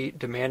particularly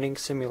demanding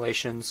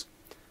simulations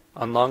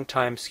on long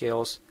time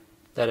scales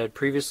that had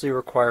previously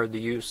required the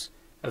use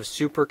of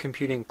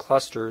supercomputing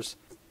clusters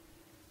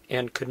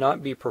and could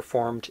not be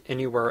performed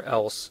anywhere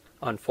else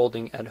on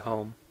folding at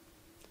home.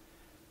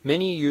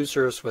 Many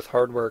users with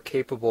hardware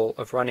capable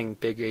of running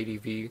big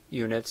ADV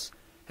units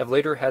have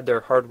later had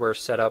their hardware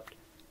setup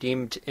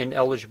deemed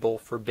ineligible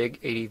for big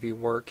ADV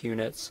work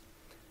units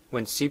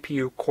when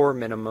CPU core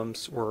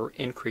minimums were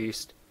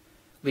increased,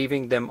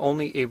 leaving them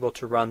only able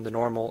to run the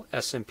normal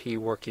SMP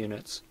work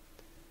units.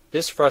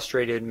 This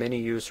frustrated many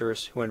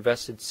users who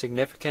invested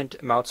significant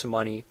amounts of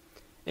money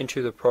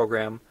into the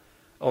program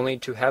only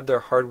to have their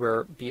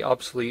hardware be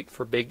obsolete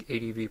for big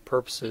ADV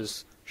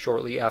purposes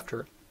shortly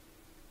after.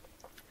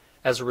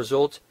 As a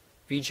result,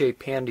 Vijay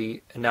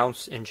Pandey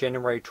announced in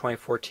January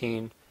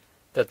 2014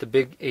 that the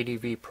big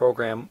ADV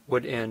program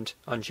would end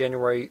on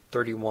January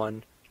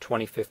 31,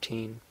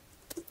 2015.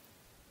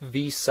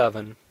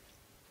 V7.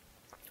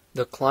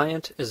 The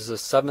client is the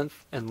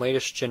seventh and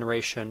latest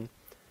generation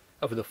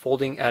of the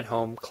folding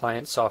at-home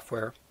client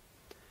software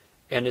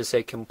and is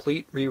a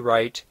complete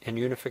rewrite and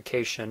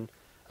unification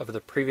of the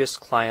previous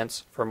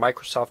clients for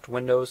Microsoft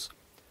Windows,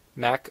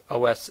 Mac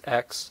OS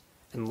X,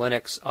 and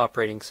Linux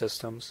operating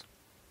systems.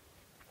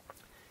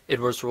 It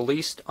was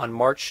released on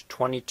March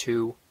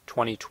 22,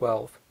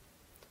 2012.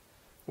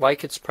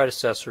 Like its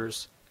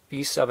predecessors,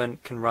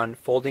 V7 can run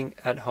folding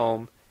at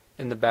home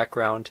in the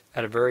background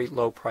at a very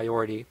low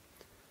priority,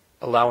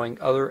 allowing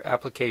other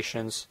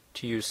applications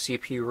to use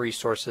CPU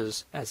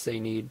resources as they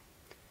need.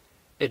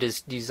 It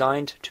is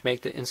designed to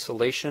make the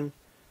installation,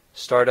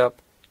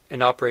 startup,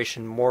 and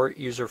operation more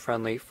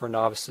user-friendly for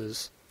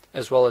novices,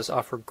 as well as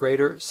offer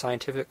greater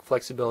scientific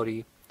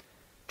flexibility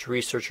to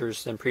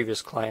researchers than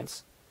previous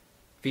clients.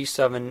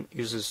 V7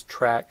 uses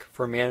Track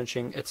for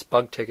managing its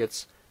bug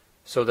tickets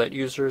so that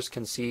users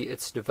can see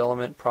its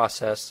development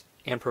process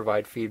and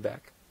provide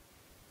feedback.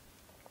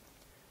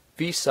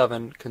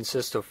 V7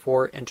 consists of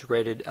 4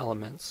 integrated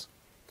elements.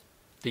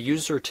 The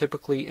user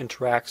typically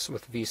interacts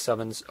with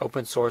V7's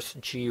open source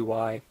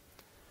GUI,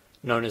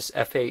 known as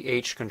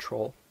FAH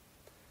control.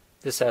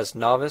 This has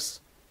novice,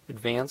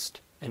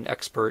 advanced, and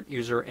expert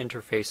user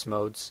interface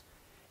modes,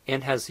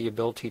 and has the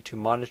ability to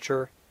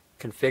monitor,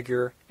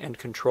 configure, and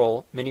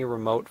control many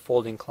remote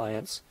folding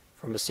clients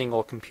from a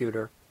single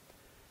computer.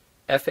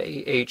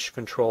 FAH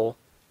control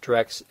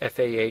directs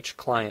FAH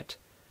client,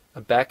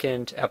 a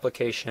back-end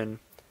application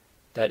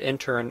that in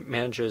turn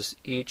manages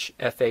each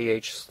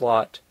FAH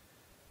slot,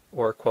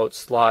 or quote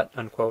slot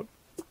unquote.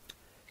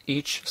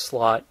 Each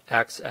slot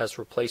acts as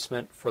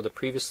replacement for the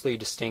previously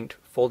distinct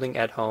folding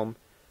at home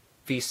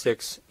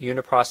V6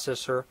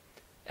 uniprocessor,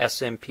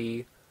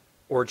 SMP,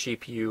 or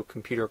GPU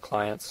computer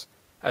clients,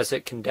 as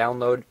it can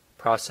download,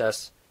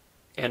 process,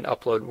 and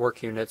upload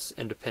work units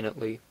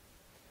independently.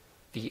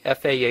 The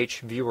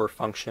FAH viewer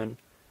function,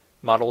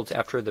 modeled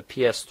after the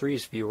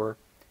PS3's viewer,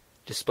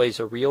 displays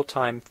a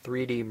real-time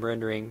 3D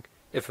rendering,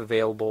 if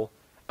available,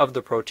 of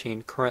the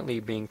protein currently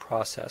being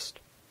processed.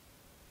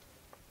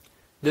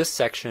 This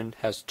section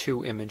has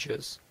 2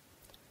 images.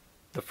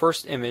 The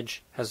first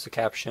image has the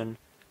caption,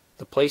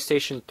 "The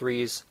PlayStation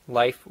 3's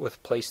Life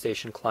with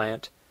PlayStation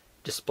Client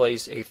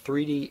displays a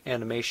 3D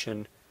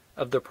animation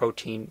of the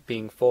protein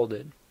being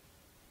folded."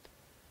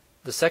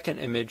 The second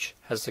image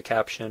has the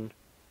caption,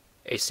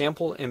 "A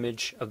sample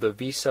image of the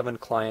V7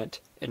 client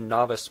in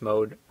novice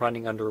mode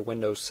running under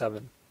Windows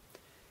 7.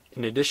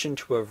 In addition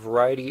to a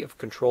variety of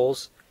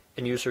controls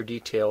and user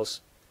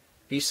details,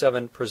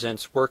 V7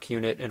 presents work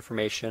unit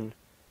information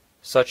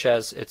such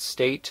as its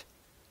state,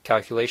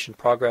 calculation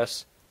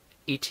progress,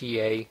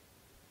 ETA,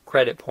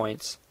 credit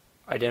points,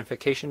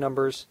 identification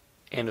numbers,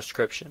 and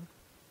description."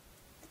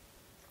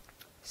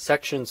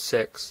 Section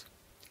 6.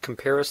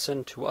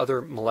 Comparison to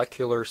other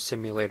molecular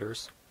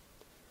simulators.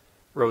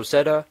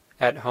 Rosetta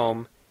at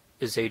Home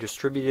is a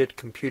distributed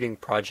computing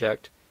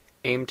project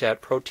aimed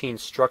at protein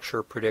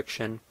structure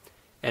prediction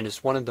and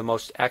is one of the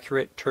most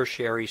accurate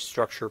tertiary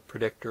structure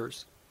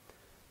predictors.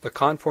 The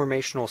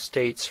conformational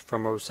states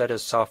from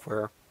Rosetta's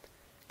software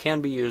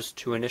can be used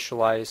to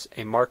initialize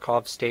a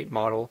Markov state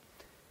model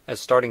as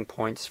starting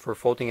points for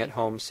folding at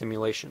home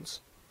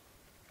simulations.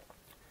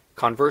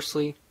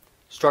 Conversely,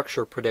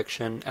 structure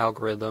prediction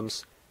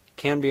algorithms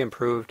can be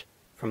improved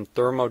from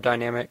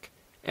thermodynamic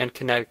and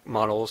kinetic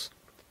models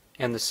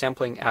and the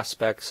sampling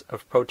aspects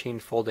of protein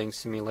folding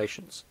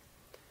simulations.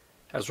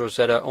 As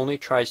Rosetta only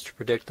tries to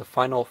predict the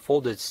final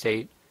folded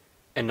state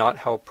and not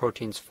how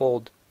proteins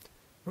fold,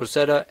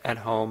 Rosetta at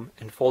Home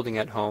and Folding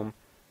at Home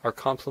are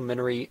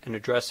complementary and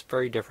address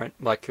very different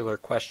molecular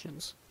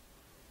questions.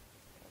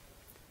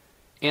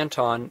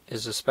 Anton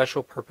is a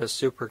special-purpose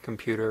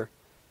supercomputer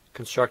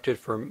constructed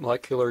for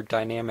molecular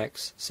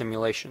dynamics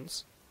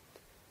simulations.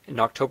 In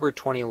October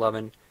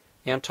 2011,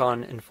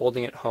 Anton and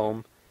Folding at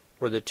Home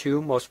were the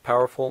 2 most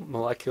powerful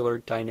molecular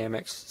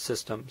dynamics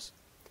systems.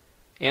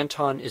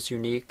 Anton is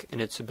unique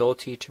in its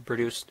ability to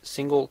produce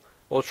single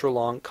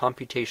ultra-long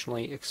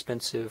computationally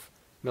expensive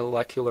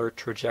molecular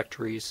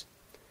trajectories,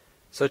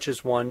 such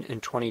as one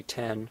in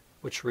 2010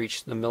 which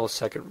reached the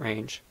millisecond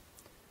range.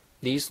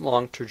 These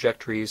long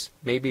trajectories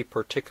may be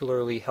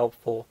particularly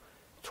helpful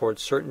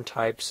towards certain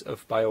types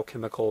of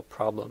biochemical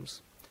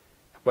problems.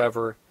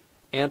 However,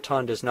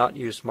 Anton does not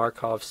use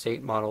Markov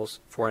state models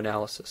for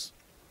analysis.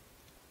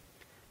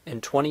 In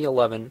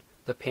 2011,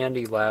 the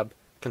Pandy Lab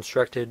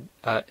constructed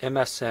a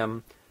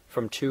MSM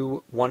from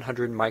two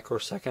 100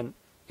 microsecond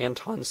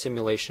Anton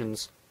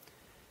simulations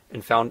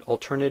and found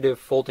alternative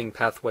folding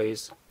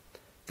pathways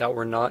that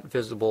were not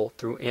visible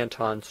through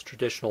Anton's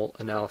traditional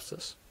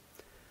analysis.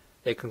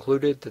 They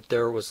concluded that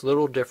there was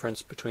little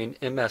difference between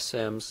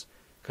MSMs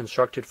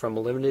constructed from a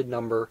limited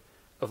number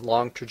of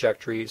long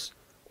trajectories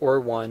or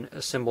one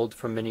assembled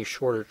from many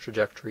shorter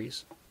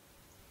trajectories.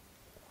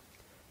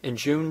 In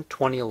June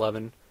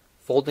 2011,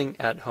 Folding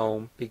at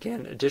Home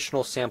began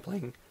additional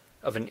sampling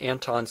of an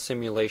Anton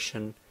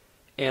simulation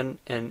in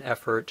an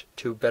effort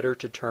to better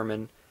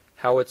determine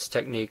how its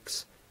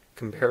techniques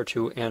compare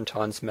to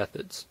Anton's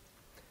methods.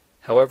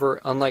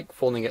 However, unlike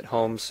Folding at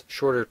Home's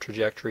shorter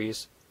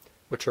trajectories,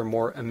 which are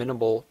more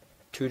amenable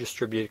to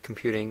distributed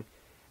computing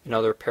and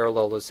other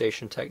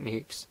parallelization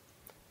techniques,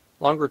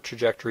 longer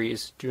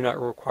trajectories do not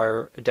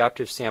require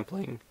adaptive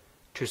sampling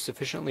to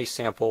sufficiently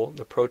sample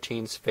the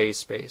protein's phase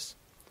space.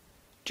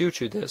 Due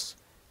to this,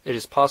 it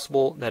is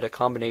possible that a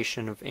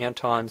combination of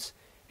Anton's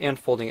and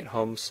Folding at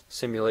Home's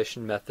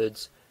simulation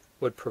methods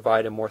would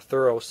provide a more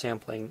thorough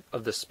sampling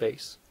of the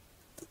space.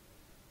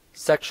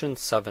 Section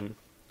 7.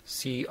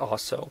 See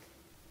also.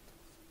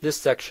 This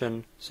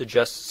section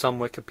suggests some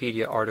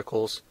Wikipedia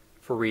articles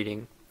for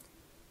reading.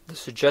 The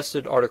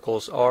suggested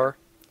articles are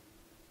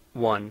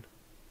 1.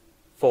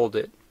 Fold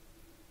it.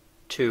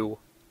 2.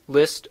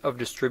 List of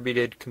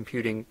distributed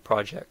computing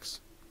projects.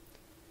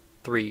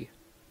 3.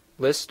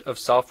 List of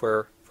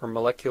software for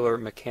molecular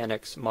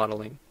mechanics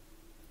modeling.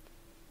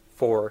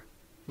 4.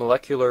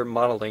 Molecular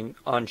modeling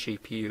on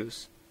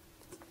GPUs.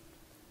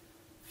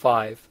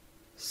 5.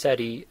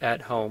 SETI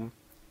at home.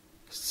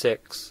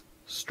 6.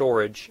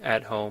 Storage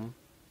at home.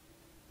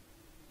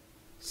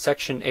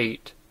 Section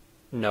 8.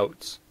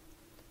 Notes.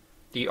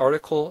 The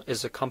article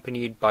is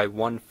accompanied by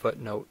one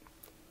footnote.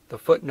 The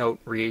footnote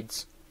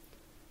reads,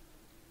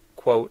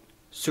 quote,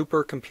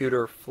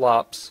 "Supercomputer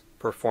FLOP's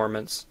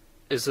performance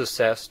is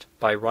assessed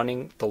by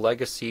running the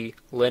legacy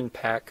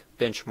LinPack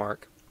benchmark.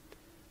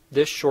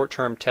 This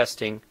short-term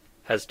testing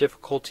has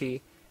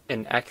difficulty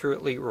in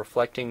accurately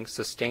reflecting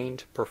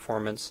sustained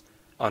performance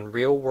on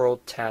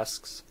real-world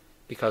tasks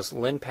because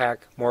LinPack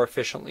more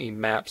efficiently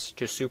maps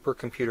to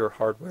supercomputer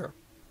hardware.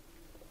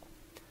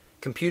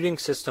 Computing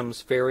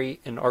systems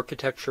vary in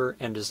architecture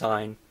and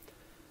design,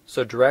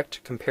 so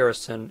direct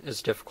comparison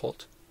is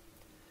difficult.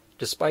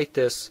 Despite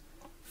this,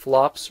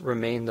 FLOPs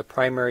remain the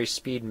primary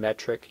speed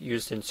metric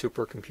used in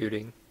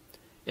supercomputing.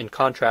 In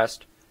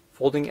contrast,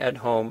 Folding at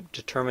Home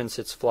determines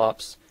its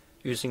FLOPs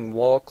using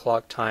wall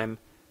clock time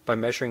by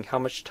measuring how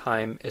much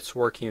time its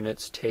work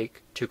units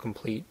take to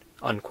complete."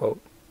 Unquote.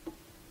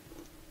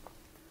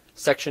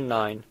 Section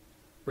 9.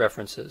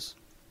 References.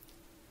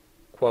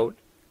 Quote,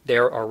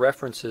 "There are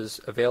references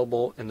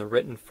available in the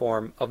written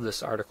form of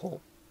this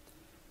article.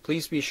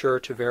 Please be sure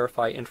to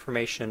verify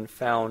information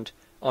found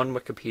on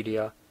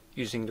Wikipedia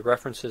using the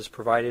references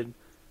provided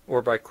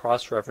or by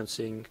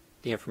cross-referencing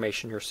the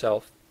information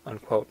yourself."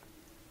 Unquote.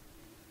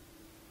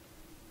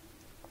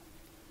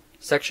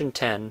 Section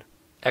 10.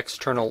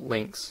 External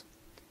links.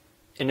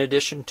 In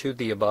addition to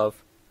the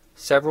above,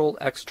 several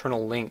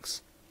external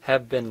links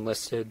have been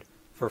listed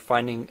for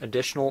finding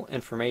additional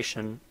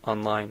information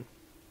online.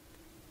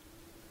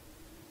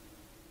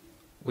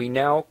 We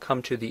now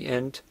come to the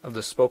end of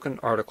the spoken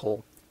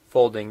article,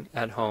 Folding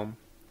at Home.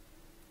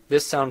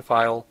 This sound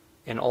file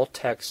and all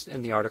text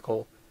in the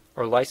article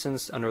are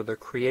licensed under the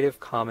Creative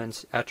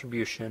Commons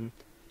Attribution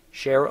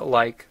Share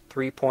Alike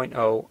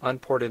 3.0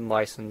 Unported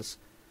License,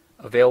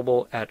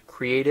 available at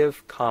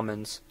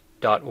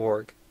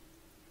creativecommons.org.